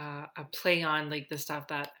play on like the stuff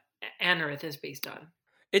that Anorith is based on.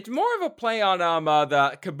 It's more of a play on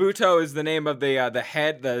the Kabuto is the name of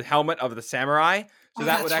the helmet of the samurai. So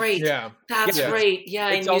that would actually, right. That's right.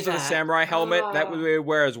 Yeah, it's also the samurai helmet that we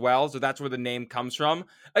wear as well. So that's where the name comes from.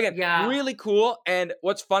 Again, really cool. And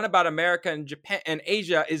what's fun about America and Japan and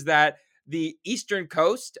Asia is that the eastern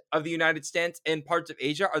coast of the United States and parts of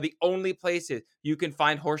Asia are the only places you can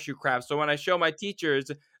find horseshoe crabs. So when I show my teachers,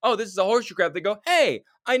 oh, this is a horseshoe crab, they go, hey,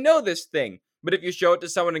 I know this thing. But if you show it to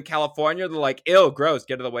someone in California, they're like, ew, gross,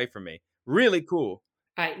 get it away from me. Really cool.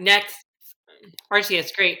 All right, next.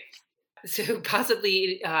 Arceus, great. So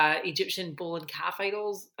possibly Egyptian bull and calf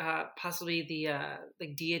idols, possibly the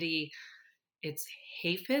like deity, it's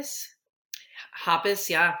Hapis,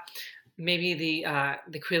 yeah. Maybe the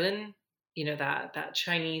Krillin, that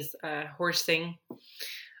Chinese horse thing.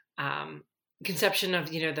 Conception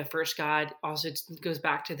of the first god also goes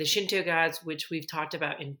back to the Shinto gods, which we've talked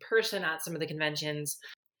about in person at some of the conventions.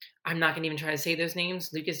 I'm not going to even try to say those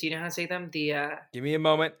names. Lucas, do you know how to say them? Give me a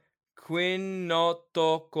moment. Queen no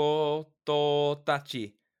Tokoto-tachi,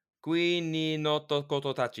 Queen no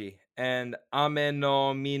Tokoto-tachi, and Ame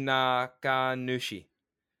no Minakanushi.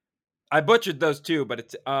 I butchered those two, but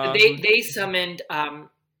it's they summoned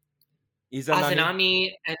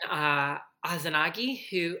Izanami and Izanagi,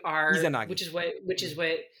 who are Izanagi. which is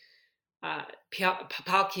what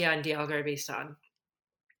Palkia and Dialga are based on,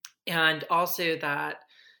 and also that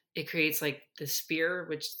it creates like the spear,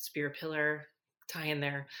 which spear pillar tie in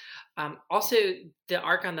there. Also, the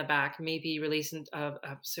arc on the back may be releasing of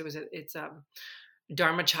it's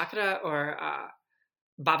Dharma Chakra or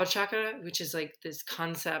Baba Chakra, which is like this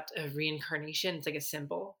concept of reincarnation. It's like a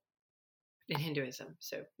symbol in Hinduism.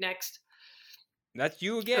 So next. That's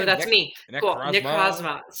you again. Oh, that's me. Cool.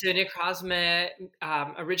 Necrozma. So Necrozma,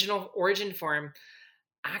 original origin form,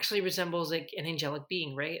 actually resembles like an angelic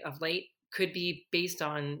being, right? Of light, could be based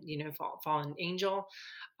on fallen angel,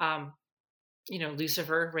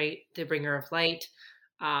 Lucifer, right? The bringer of light.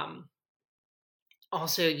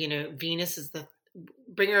 Also, Venus is the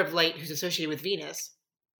bringer of light, who's associated with Venus,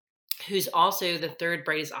 who's also the third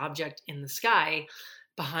brightest object in the sky,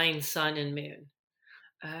 behind sun and moon.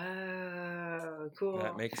 Oh, cool.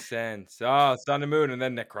 That makes sense. Oh, sun and moon, and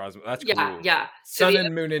then Necrozma. That's cool. Yeah. Sun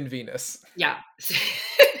and moon and Venus. Yeah.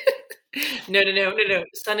 No.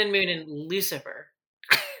 Sun and moon and Lucifer,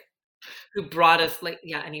 who brought us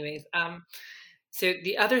anyways. So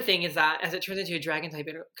the other thing is that as it turns into a dragon type,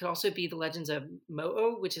 it could also be the legends of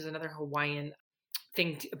Mo'o, which is another Hawaiian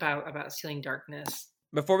thing about stealing darkness.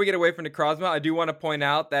 Before we get away from Necrozma, I do want to point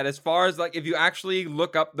out that as far as if you actually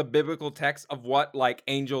look up the biblical text of what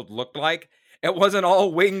angels looked like, It wasn't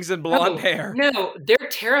all wings and blonde hair. No, they're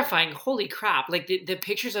terrifying. Holy crap. Like the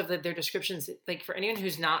pictures of their descriptions, like for anyone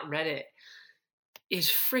who's not read it, is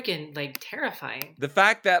freaking like terrifying. The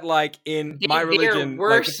fact that like in my religion,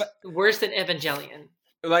 worse than Evangelion.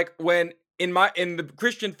 Like when in the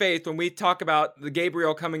Christian faith, when we talk about the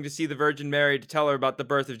Gabriel coming to see the Virgin Mary to tell her about the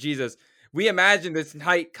birth of Jesus, we imagine this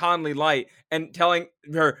night Conley light and telling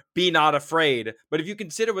her, be not afraid. But if you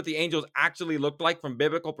consider what the angels actually looked like from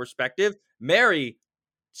biblical perspective, Mary,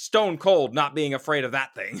 stone cold, not being afraid of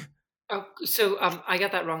that thing. Oh, so I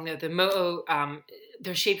got that wrong though. The Mo'o,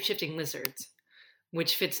 they're shape-shifting lizards,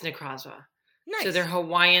 which fits Necrozma. Nice. So they're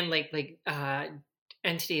Hawaiian like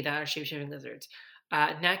entity that are shape-shifting lizards.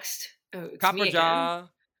 Next, Copperajah,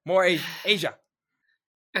 more Asia.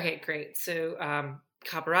 Okay, great. So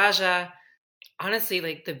Copperajah, honestly,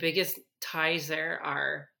 like the biggest ties there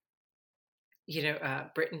are,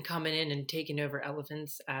 Britain coming in and taking over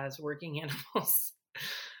elephants as working animals,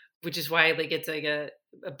 which is why like it's like a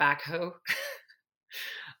backhoe.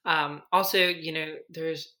 Also,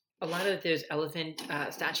 there's a lot of those elephant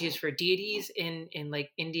statues for deities in like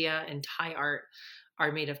India and Thai art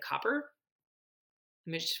are made of copper,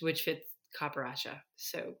 which fits Copperajah.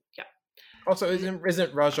 So yeah. Also,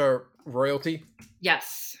 isn't Raja royalty?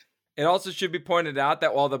 Yes. It also should be pointed out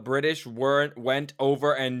that while the British went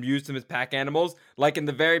over and used them as pack animals, like in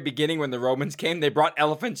the very beginning when the Romans came, they brought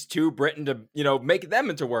elephants to Britain to, make them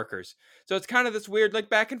into workers. So it's kind of this weird like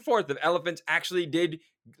back and forth of elephants actually did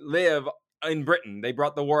live in Britain. They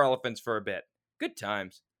brought the war elephants for a bit. Good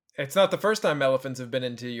times. It's not the first time elephants have been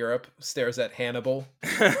into Europe. Stares at Hannibal.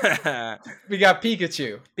 We got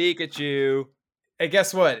Pikachu. Pikachu. Hey,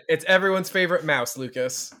 guess what? It's everyone's favorite mouse,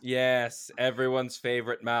 Lucas. Yes, everyone's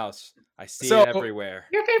favorite mouse. I see it everywhere.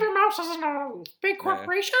 Your favorite mouse is in a big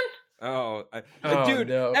corporation? Dude,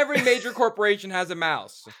 no. Every major corporation has a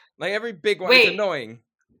mouse. Like every big one. It's annoying.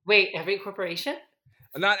 Wait, every corporation?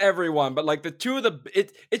 Not everyone, but like it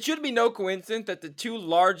should be no coincidence that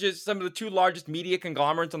some of the two largest media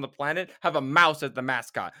conglomerates on the planet have a mouse as the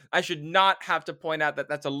mascot. I should not have to point out that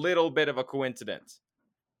that's a little bit of a coincidence.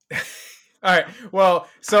 All right. Well,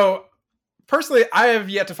 so personally, I have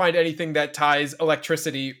yet to find anything that ties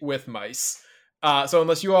electricity with mice. So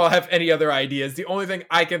unless you all have any other ideas, the only thing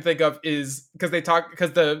I can think of is because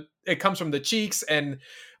it comes from the cheeks, and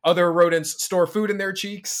other rodents store food in their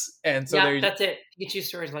cheeks, and so that's it. Pikachu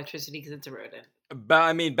stores electricity because it's a rodent. But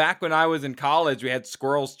I mean, back when I was in college, we had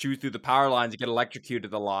squirrels chew through the power lines and get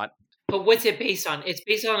electrocuted a lot. But what's it based on? It's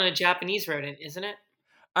based on a Japanese rodent, isn't it?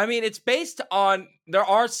 I mean, it's based on, there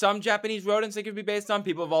are some Japanese rodents that could be based on.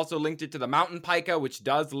 People have also linked it to the mountain pika, which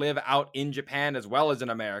does live out in Japan as well as in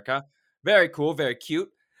America. Very cool, very cute.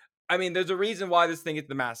 I mean, there's a reason why this thing is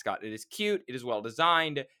the mascot. It is cute. It is well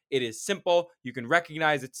designed. It is simple. You can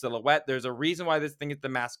recognize its silhouette. There's a reason why this thing is the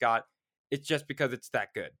mascot. It's just because it's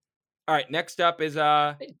that good. All right, next up is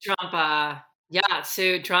Drampa. Yeah, so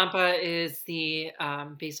Drampa is the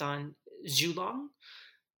based on Zhulong,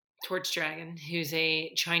 Torch Dragon, who's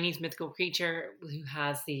a Chinese mythical creature who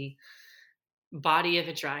has the body of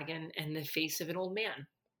a dragon and the face of an old man.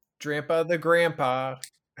 Drampa the grandpa.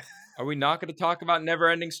 Are we not going to talk about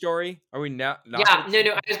Neverending Story? Are we not? No. I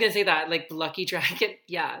was going to say that, like the Lucky Dragon.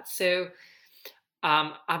 Yeah. So,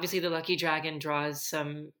 obviously, the Lucky Dragon draws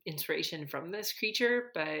some inspiration from this creature,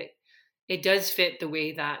 but it does fit the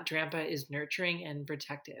way that Drampa is nurturing and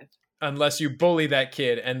protective. Unless you bully that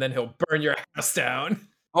kid, and then he'll burn your house down.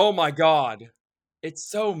 Oh my god. It's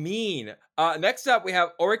so mean. Next up, we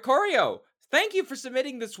have Oricorio. Thank you for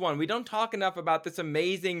submitting this one. We don't talk enough about this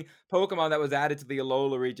amazing Pokemon that was added to the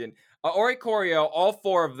Alola region. Oricorio, all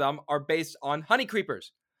four of them, are based on honeycreepers.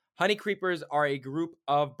 Honeycreepers are a group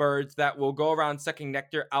of birds that will go around sucking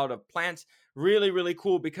nectar out of plants. Really, really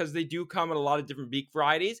cool because they do come in a lot of different beak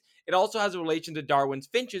varieties. It also has a relation to Darwin's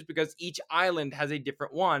finches because each island has a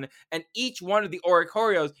different one, and each one of the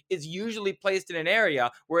Oricorios is usually placed in an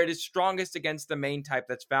area where it is strongest against the main type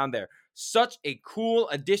that's found there. Such a cool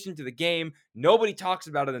addition to the game. Nobody talks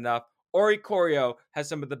about it enough. Oricorio has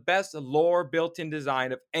some of the best lore built-in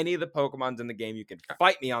design of any of the Pokemons in the game. You can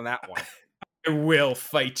fight me on that one. I will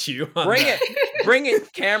fight you. Bring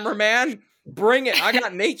it, cameraman. Bring it. I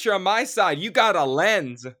got nature on my side. You got a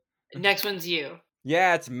lens. Next one's you.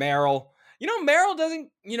 Yeah, it's Meryl. Meryl doesn't,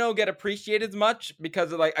 get appreciated as much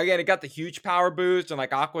because of, again, it got the huge power boost and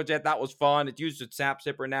Aqua Jet. That was fun. It's used with Sap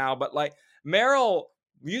Sipper now. But Meryl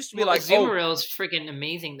used to be Azumarill is freaking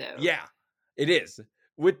amazing though. Yeah, it is.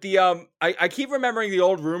 With the I keep remembering the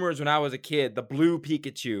old rumors when I was a kid. The blue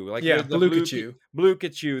Pikachu, Blue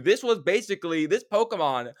Pikachu. This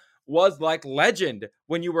Pokemon was like legend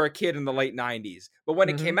when you were a kid in the late 90s. But when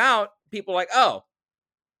it came out, people like, oh,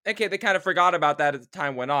 okay, they kind of forgot about that as the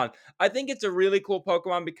time went on. I think it's a really cool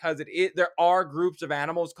Pokemon because there are groups of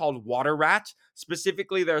animals called water rats.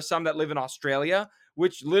 Specifically, there are some that live in Australia,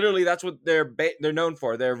 which literally that's what they're known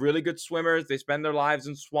for. They're really good swimmers. They spend their lives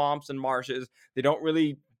in swamps and marshes. They don't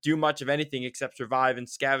really do much of anything except survive and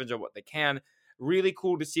scavenge on what they can. Really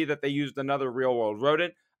cool to see that they used another real world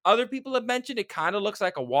rodent. Other people have mentioned it kind of looks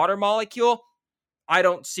like a water molecule. I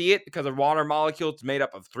don't see it because a water molecule is made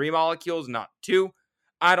up of 3 molecules, not 2.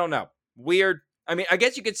 I don't know. Weird. I mean, I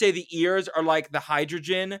guess you could say the ears are like the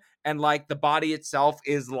hydrogen and like the body itself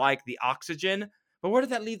is like the oxygen. But where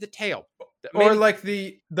did that leave the tail? Maybe... Or like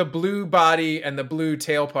the blue body and the blue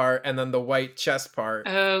tail part and then the white chest part.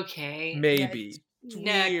 Okay. Maybe. It's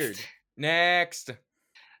weird. Next.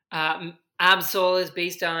 Absol is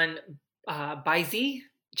based on Baizi,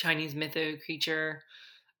 Chinese mytho creature.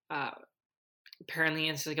 Apparently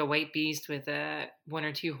it's like a white beast with 1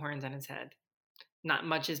 or 2 horns on its head. Not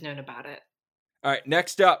much is known about it. All right,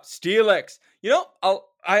 next up, Steelix. You know,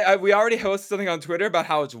 we already hosted something on Twitter about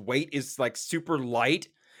how its weight is like super light.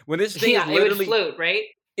 When this thing is literally, it would float, right?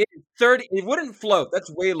 It's 30. It wouldn't float.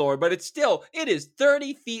 That's way lower, but it is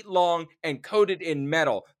 30 feet long and coated in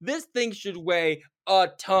metal. This thing should weigh a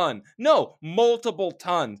ton. No, multiple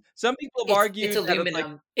tons. Some people have argued it's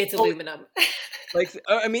aluminum. It's aluminum. Like,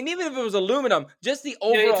 I mean, even if it was aluminum, just the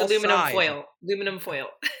overall it's aluminum size. foil. Aluminum foil.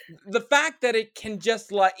 The fact that it can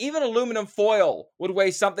just like, even aluminum foil would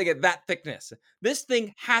weigh something at that thickness. This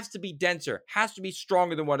thing has to be denser, has to be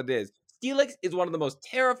stronger than what it is. Steelix is one of the most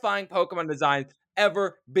terrifying Pokemon designs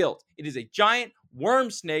ever built. It is a giant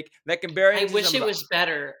worm snake that can bury. I wish it was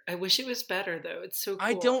better. I wish it was better though. It's so cool.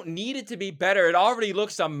 I don't need it to be better. It already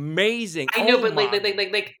looks amazing. I know, but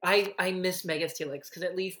like I miss Mega Steelix because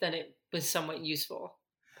at least then it was somewhat useful.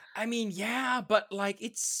 I mean, yeah, but like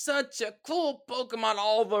it's such a cool Pokemon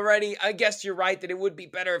already. I guess you're right that it would be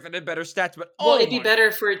better if it had better stats, but it'd be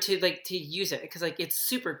better for it to use it because like it's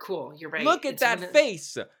super cool. You're right. Look at that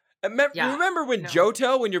face. Remember when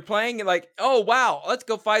Johto, when you're playing, like, oh, wow, let's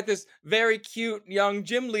go fight this very cute young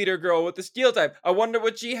gym leader girl with the steel type. I wonder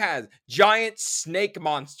what she has. Giant snake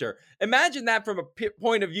monster. Imagine that from a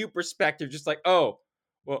point of view perspective. Just like, oh,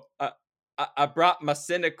 well, I brought my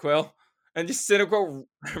Cyndaquil. And just Cyndaquil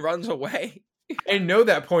runs away. I know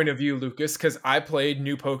that point of view, Lucas, because I played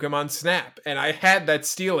New Pokemon Snap. And I had that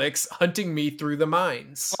Steelix hunting me through the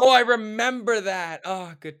mines. Oh, I remember that.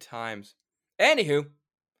 Oh, good times. Anywho.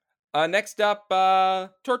 Next up,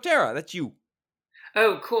 Torterra. That's you.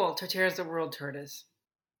 Oh, cool. Torterra's the world tortoise.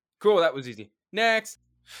 Cool, that was easy. Next.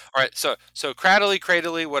 All right, so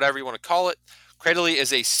Cradily, whatever you want to call it. Cradily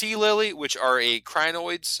is a sea lily, which are a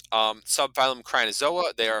crinoids, subphylum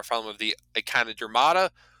Crinozoa. They are a phylum of the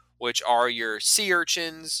Echinodermata, which are your sea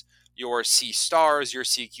urchins, your sea stars, your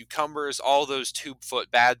sea cucumbers, all those tube-foot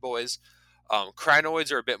bad boys.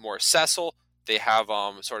 Crinoids are a bit more sessile. They have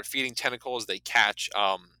sort of feeding tentacles. They catch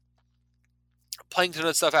plankton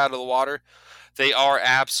and stuff out of the water. They are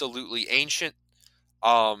absolutely ancient.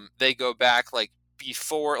 They go back like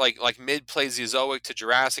before, like mid Paleozoic to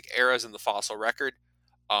Jurassic eras in the fossil record.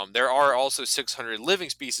 There are also 600 living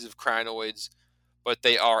species of crinoids, but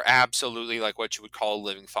they are absolutely like what you would call a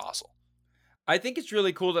living fossil. I think it's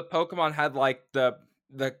really cool that Pokemon had like the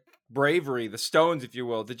bravery, the stones, if you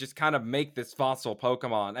will, to just kind of make this fossil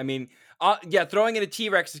Pokemon. I mean, throwing in a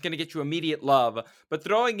T-Rex is going to get you immediate love, but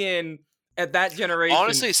throwing in at that generation,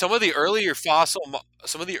 honestly, some of the earlier fossil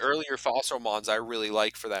mons I really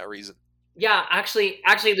like for that reason. Yeah, actually,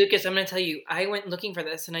 Lucas, I'm going to tell you, I went looking for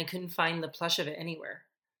this and I couldn't find the plush of it anywhere.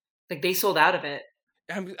 Like they sold out of it.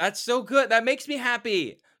 That's so good. That makes me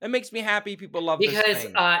happy. People love this thing.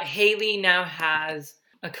 Because Haley now has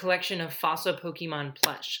a collection of fossil Pokemon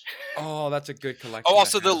plush. Oh, that's a good collection. Oh,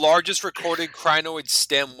 also the largest recorded crinoid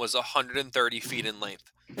stem was 130 feet in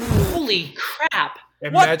length. Holy crap!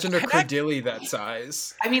 Imagine a Cradily that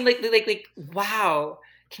size. I mean, like, wow.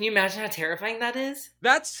 Can you imagine how terrifying that is?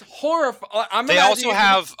 That's horrifying. They also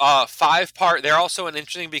have 5-part. They're also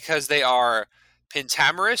interesting because they are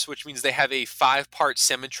pentamerous, which means they have a 5-part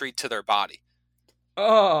symmetry to their body.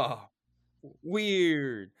 Oh,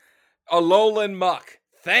 weird. Alolan Muck.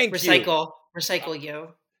 Thank you. Recycle,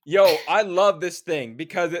 yo. Yo, I love this thing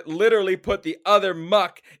because it literally put the other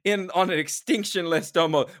Muck on an extinction list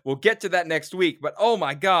almost. We'll get to that next week, but oh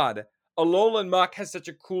my god. Alolan Muck has such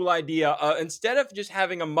a cool idea. Instead of just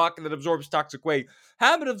having a Muck that absorbs toxic waste,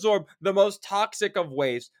 have it absorb the most toxic of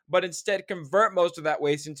waste, but instead convert most of that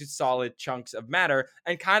waste into solid chunks of matter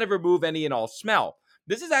and kind of remove any and all smell.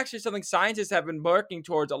 this is actually something scientists have been working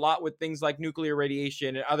towards a lot with things like nuclear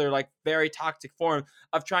radiation and other like very toxic forms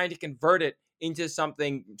of trying to convert it into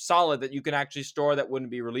something solid that you can actually store that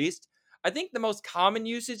wouldn't be released. I think the most common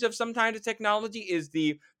usage of some kind of technology is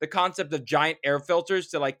the concept of giant air filters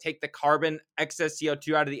to like take the carbon excess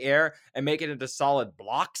CO2 out of the air and make it into solid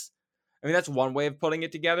blocks. I mean, that's one way of putting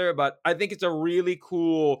it together, but I think it's a really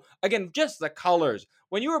cool, again, just the colors.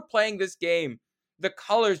 When you were playing this game, the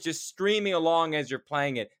colors just streaming along as you're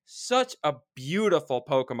playing it. Such a beautiful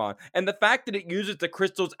Pokemon. And the fact that it uses the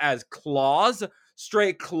crystals as claws,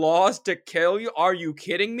 straight claws to kill you. Are you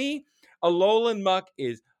kidding me? Alolan Muck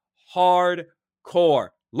is hardcore.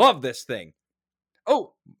 Love this thing.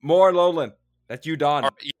 Oh, more Alolan. That's you, Don.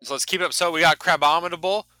 Right, so let's keep it up. So we got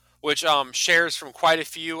Crabominable, which shares from quite a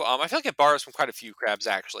few. I feel like it borrows from quite a few crabs,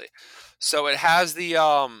 actually. So it has the...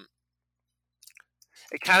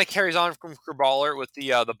 it kind of carries on from Crabrawler with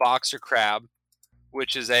the Boxer Crab,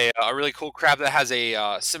 which is a really cool crab that has a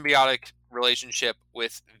symbiotic relationship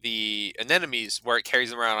with the anemones, where it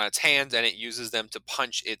carries them around on its hands and it uses them to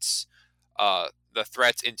punch its the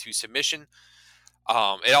threats into submission.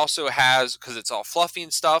 It also has, because it's all fluffy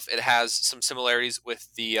and stuff, it has some similarities with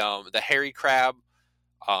the hairy crab,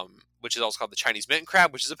 which is also called the Chinese mitten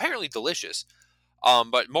crab, which is apparently delicious.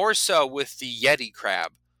 But more so with the Yeti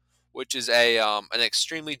crab, which is an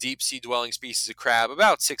extremely deep sea dwelling species of crab,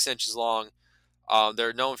 about 6 inches long.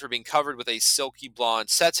 They're known for being covered with a silky blonde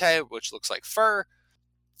setae, which looks like fur,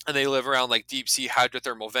 and they live around like deep sea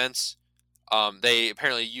hydrothermal vents. They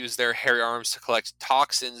apparently use their hairy arms to collect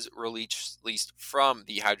toxins released from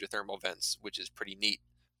the hydrothermal vents, which is pretty neat.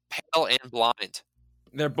 Pale and blind.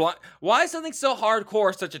 They're blind. Why is something so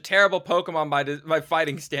hardcore such a terrible Pokemon by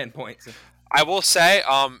fighting standpoints? I will say,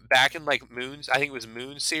 back in like Moon's, I think it was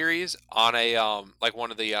Moon series on a like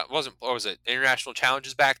one of the what was it, international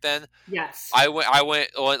challenges back then? Yes. I went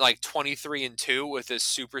like 23-2 with this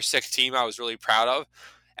super sick team I was really proud of.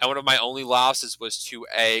 And one of my only losses was to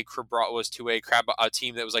a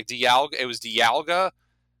team that was like Dialga. It was Dialga,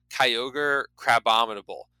 Kyogre,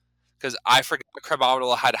 Crabominable. Because I forgot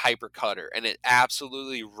Crabominable had Hyper Cutter, and it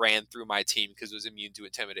absolutely ran through my team because it was immune to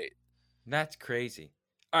Intimidate. That's crazy.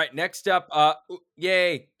 All right, next up,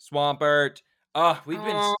 yay, Swampert. We've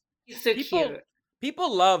been he's so cute.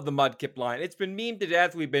 People love the Mudkip line. It's been memed to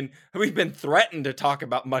death. We've been threatened to talk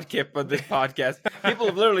about Mudkip on this podcast. People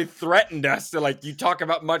have literally threatened us to like, you talk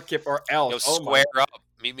about Mudkip or else. Square up.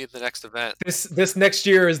 Meet me at the next event. This next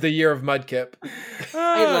year is the year of Mudkip.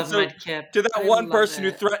 I love Mudkip. To that one person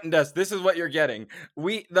who threatened us, this is what you're getting.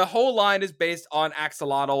 The whole line is based on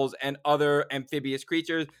axolotls and other amphibious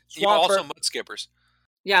creatures. Also Mudskippers.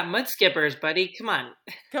 Yeah, Mudskippers, buddy. Come on.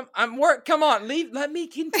 Come on. Let me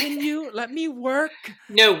continue. Let me work.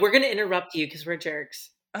 No, we're gonna interrupt you because we're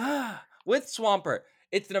jerks. With Swampert,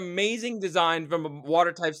 it's an amazing design from a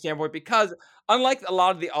water type standpoint because unlike a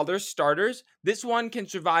lot of the other starters, this one can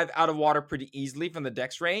survive out of water pretty easily from the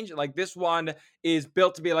dex range. Like this one is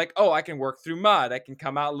built to be like, oh, I can work through mud. I can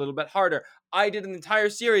come out a little bit harder. I did an entire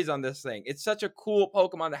series on this thing. It's such a cool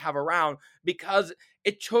Pokemon to have around because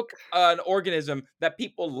it took an organism that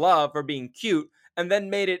people love for being cute and then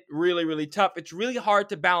made it really, really tough. It's really hard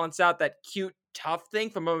to balance out that cute, tough thing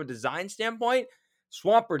from a design standpoint.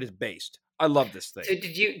 Swampert is based. I love this thing. So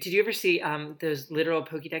did you ever see those literal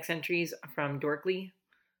Pokédex entries from Dorkly?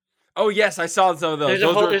 Oh yes, I saw some of those.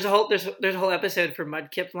 There's a whole episode for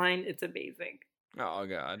Mudkip line. It's amazing. Oh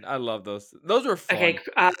god, I love those. Those were fun. Okay,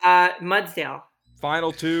 Mudsdale.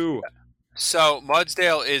 Final two. So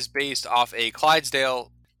Mudsdale is based off a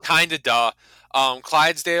Clydesdale, kinda duh.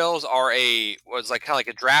 Clydesdales are kind of like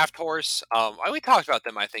a draft horse. We talked about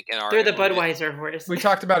them, I think, They're the Budweiser horse. We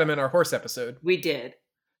talked about them in our horse episode. We did.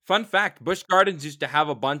 Fun fact: Busch Gardens used to have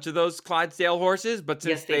a bunch of those Clydesdale horses, but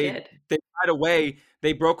since they died away,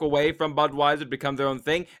 they broke away from Budweiser to become their own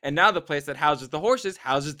thing, and now the place that houses the horses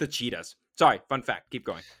houses the cheetahs. Sorry, fun fact. Keep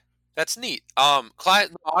going. That's neat.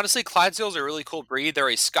 Honestly, Clydesdales are a really cool breed. They're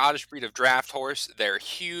a Scottish breed of draft horse. They're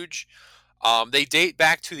huge. They date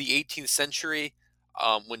back to the 18th century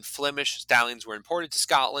when Flemish stallions were imported to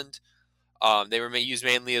Scotland. They were used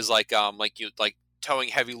mainly as like towing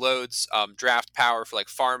heavy loads, draft power for like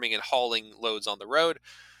farming and hauling loads on the road.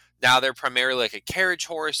 Now they're primarily like a carriage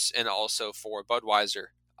horse and also for Budweiser,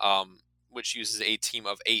 which uses a team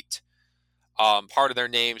of 8. Part of their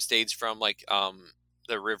name dates from like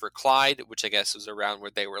the River Clyde, which I guess was around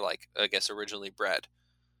where they were originally bred.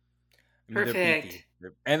 Perfect.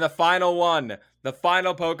 And the final one, the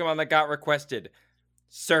final Pokemon that got requested,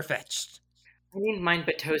 Sirfetch'd. I named mine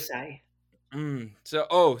Batosai. So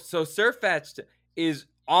Sirfetch'd is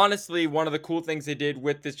honestly one of the cool things they did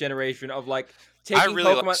with this generation of like taking I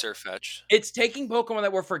really Pokemon. like Sirfetch'd. It's taking Pokemon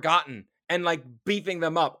that were forgotten and like beefing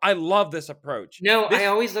them up. I love this approach. No, This- I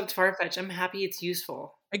always loved Farfetch. I'm happy it's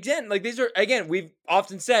useful. Again, like these are we've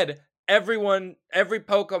often said every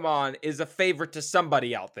Pokemon is a favorite to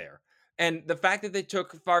somebody out there. And the fact that they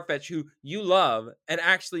took Farfetch, who you love, and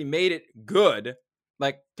actually made it good,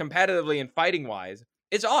 like competitively and fighting wise,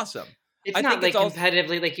 it's awesome. It's I not think like it's also-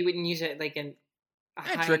 competitively, like you wouldn't use it like in a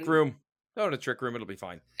Yeah, high... Trick Room. Throw it in a Trick Room, it'll be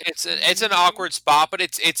fine. It's an awkward spot, but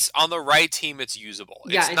it's on the right team. It's usable.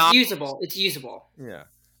 Yeah, it's not usable. It's usable. Yeah.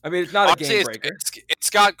 I mean, it's not honestly, a game breaker. it's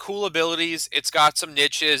got cool abilities. It's got some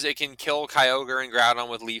niches. It can kill Kyogre and Groudon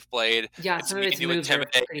with Leaf Blade. Yeah, some of it its can do moves are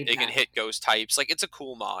Intimidate. pretty It can bad. hit ghost types. Like, it's a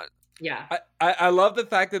cool mod. Yeah. I love the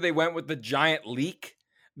fact that they went with the giant leak,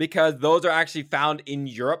 because those are actually found in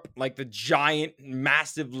Europe, like the giant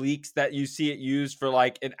massive leaks that you see it used for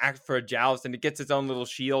like an act for a joust, and it gets its own little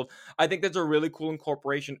shield. I think that's a really cool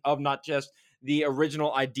incorporation of not just the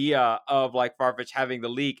original idea of like Farfetch having the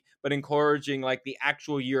leak, but encouraging like the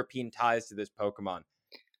actual European ties to this Pokemon.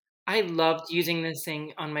 I loved using this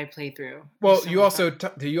thing on my playthrough. It Well, was so you much also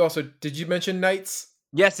fun. did you mention knights?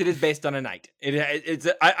 Yes, it is based on a knight.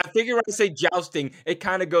 I figure when I say jousting, it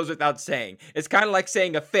kind of goes without saying. It's kind of like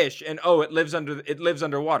saying a fish, and it lives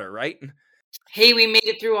underwater, right? Hey, we made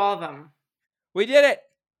it through all of them. We did it.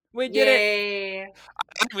 We did it. Yay!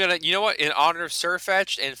 I'm gonna, you know what? In honor of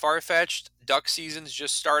Sirfetch'd and Farfetch'd, duck season's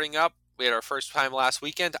just starting up. We had our first time last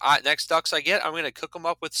weekend. Next ducks I get, I'm gonna cook them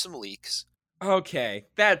up with some leeks. Okay,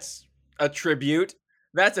 that's a tribute.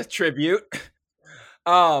 That's a tribute.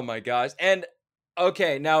 Oh my gosh. And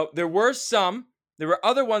okay, now there were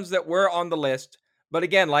other ones that were on the list, but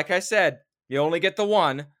again, like I said, you only get the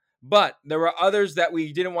one. But there were others that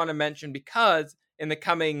we didn't want to mention because in the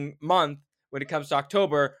coming month, when it comes to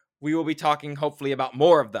October, we will be talking hopefully about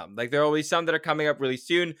more of them. Like there will be some that are coming up really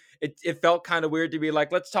soon. It felt kind of weird to be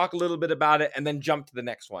like, let's talk a little bit about it and then jump to the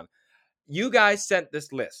next one. You guys sent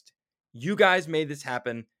this list. You guys made this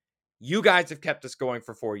happen. You guys have kept us going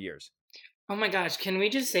for 4 years. Oh my gosh, can we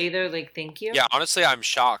just say though, like, thank you? Yeah, honestly, I'm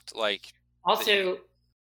shocked. Like, Also,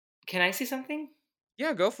 can I say something?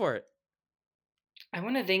 Yeah, go for it. I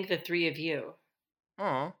want to thank the three of you.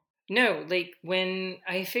 Aw. No, like when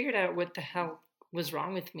I figured out what the hell was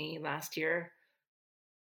wrong with me last year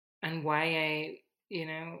and why I,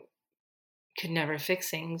 could never fix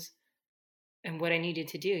things and what I needed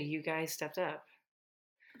to do, you guys stepped up.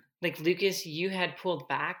 Like Lucas, you had pulled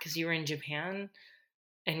back because you were in Japan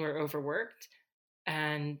and were overworked.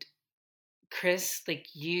 And Chris, like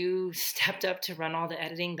you stepped up to run all the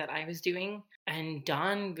editing that I was doing. And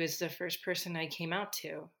Dawn was the first person I came out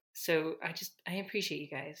to. So I appreciate you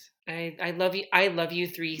guys. I love you. I love you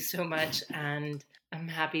three so much, and I'm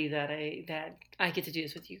happy that I get to do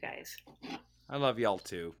this with you guys. I love y'all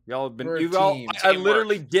too. Y'all have been. We're a You've all. team. I Teamwork.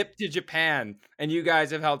 literally dipped to Japan, and you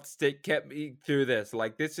guys have helped kept me through this.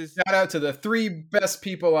 Like this is. Shout out to the 3 best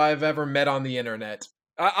people I've ever met on the internet.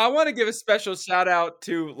 I want to give a special shout out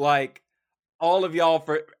to like all of y'all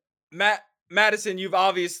for Madison.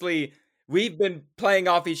 We've been playing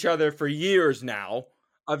off each other for years now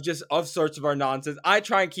of sorts of our nonsense. I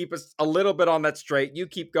try and keep us a little bit on that straight. You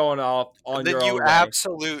keep going off on then your you own way.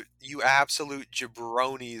 absolute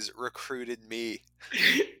jabronis recruited me.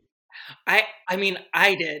 I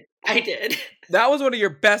did. That was one of your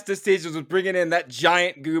best decisions, was bringing in that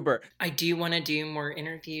giant goober. I do want to do more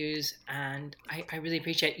interviews, and I really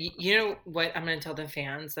appreciate it. You know what I'm going to tell the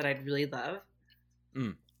fans that I'd really love?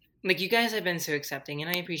 Like, you guys have been so accepting, and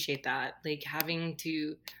I appreciate that. Like, having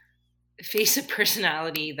to face a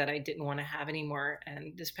personality that I didn't want to have anymore,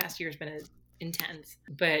 and this past year has been intense.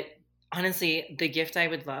 But honestly, the gift I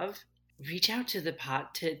would love, reach out to the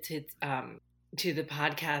the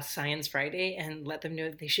podcast Science Friday and let them know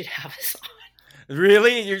that they should have us on.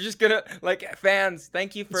 Really? You're just gonna fans?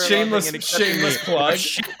 Thank you for Shameless loving and accepting shameless me. plug.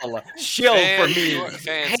 Shill for Fans, me.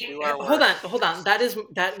 fans, Hey, do our hold work. on.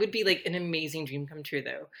 That would be like an amazing dream come true,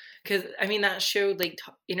 though, because I mean that show like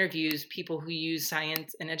interviews people who use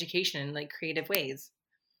science and education in like creative ways.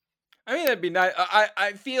 I mean, that'd be nice.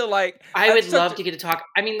 I feel like I would that's love such to get to talk.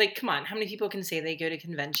 I mean, like, come on, how many people can say they go to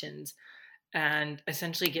conventions and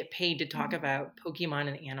essentially get paid to talk about Pokemon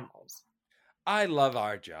and animals? I love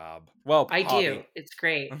our job. Well, I hobby. do. It's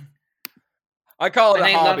great. I call it And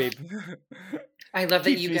a I love- hobby. I love that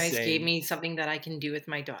Keeps you me guys gave sane. me something that I can do with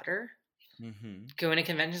my daughter. Mm-hmm. Going to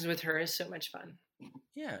conventions with her is so much fun.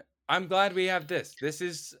 Yeah, I'm glad we have this. This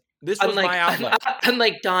was my outlet.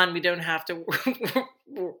 Unlike Dawn, we don't have to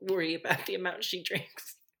worry about the amount she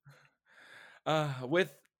drinks.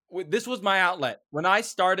 this was my outlet. When I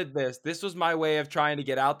started this was my way of trying to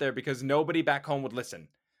get out there because nobody back home would listen.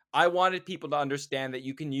 I wanted people to understand that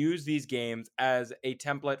you can use these games as a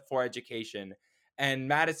template for education. And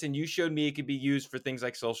Madison, you showed me it could be used for things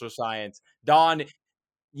like social science. Dawn,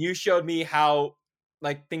 you showed me how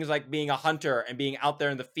like things like being a hunter and being out there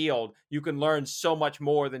in the field, you can learn so much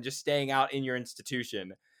more than just staying out in your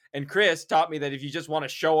institution. And Chris taught me that if you just want to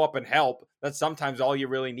show up and help, that's sometimes all you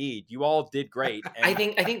really need. You all did great. And I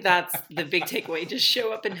think that's the big takeaway. Just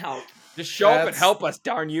show up and help. just show up and help us,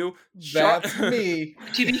 darn you. That's me.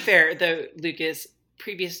 To be fair, though, Lucas,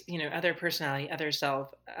 previous, other personality, other self,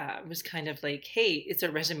 was kind of like, hey, it's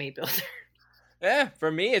a resume builder. Yeah,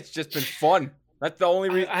 for me, it's just been fun. That's the only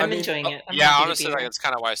reason. I'm enjoying it. I'm yeah, happy to honestly, be like here. that's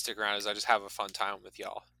kind of why I stick around. Is I just have a fun time with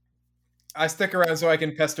y'all. I stick around so I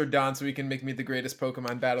can pester Don so he can make me the greatest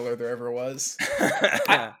Pokemon battler there ever was.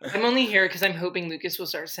 I'm only here because I'm hoping Lucas will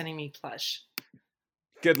start sending me plush.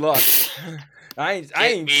 Good luck. I Get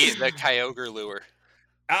ain't. me the Kyogre lure.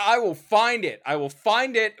 I will find it. I will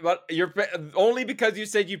find it, but you're only because you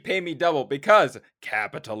said you pay me double because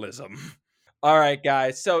capitalism. All right,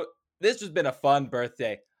 guys. So this has been a fun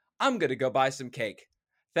birthday. I'm gonna go buy some cake.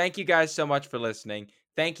 Thank you guys so much for listening.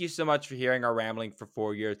 Thank you so much for hearing our rambling for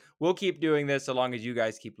 4 years. We'll keep doing this so long as you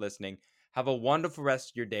guys keep listening. Have a wonderful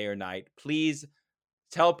rest of your day or night. Please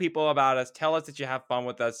tell people about us. Tell us that you have fun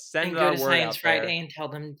with us. Send And our go to word Science out there. Friday and tell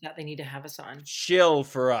them that they need to have us on. Shill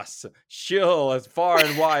for us. Shill as far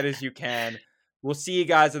and wide as you can. We'll see you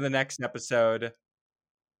guys in the next episode.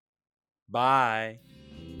 Bye.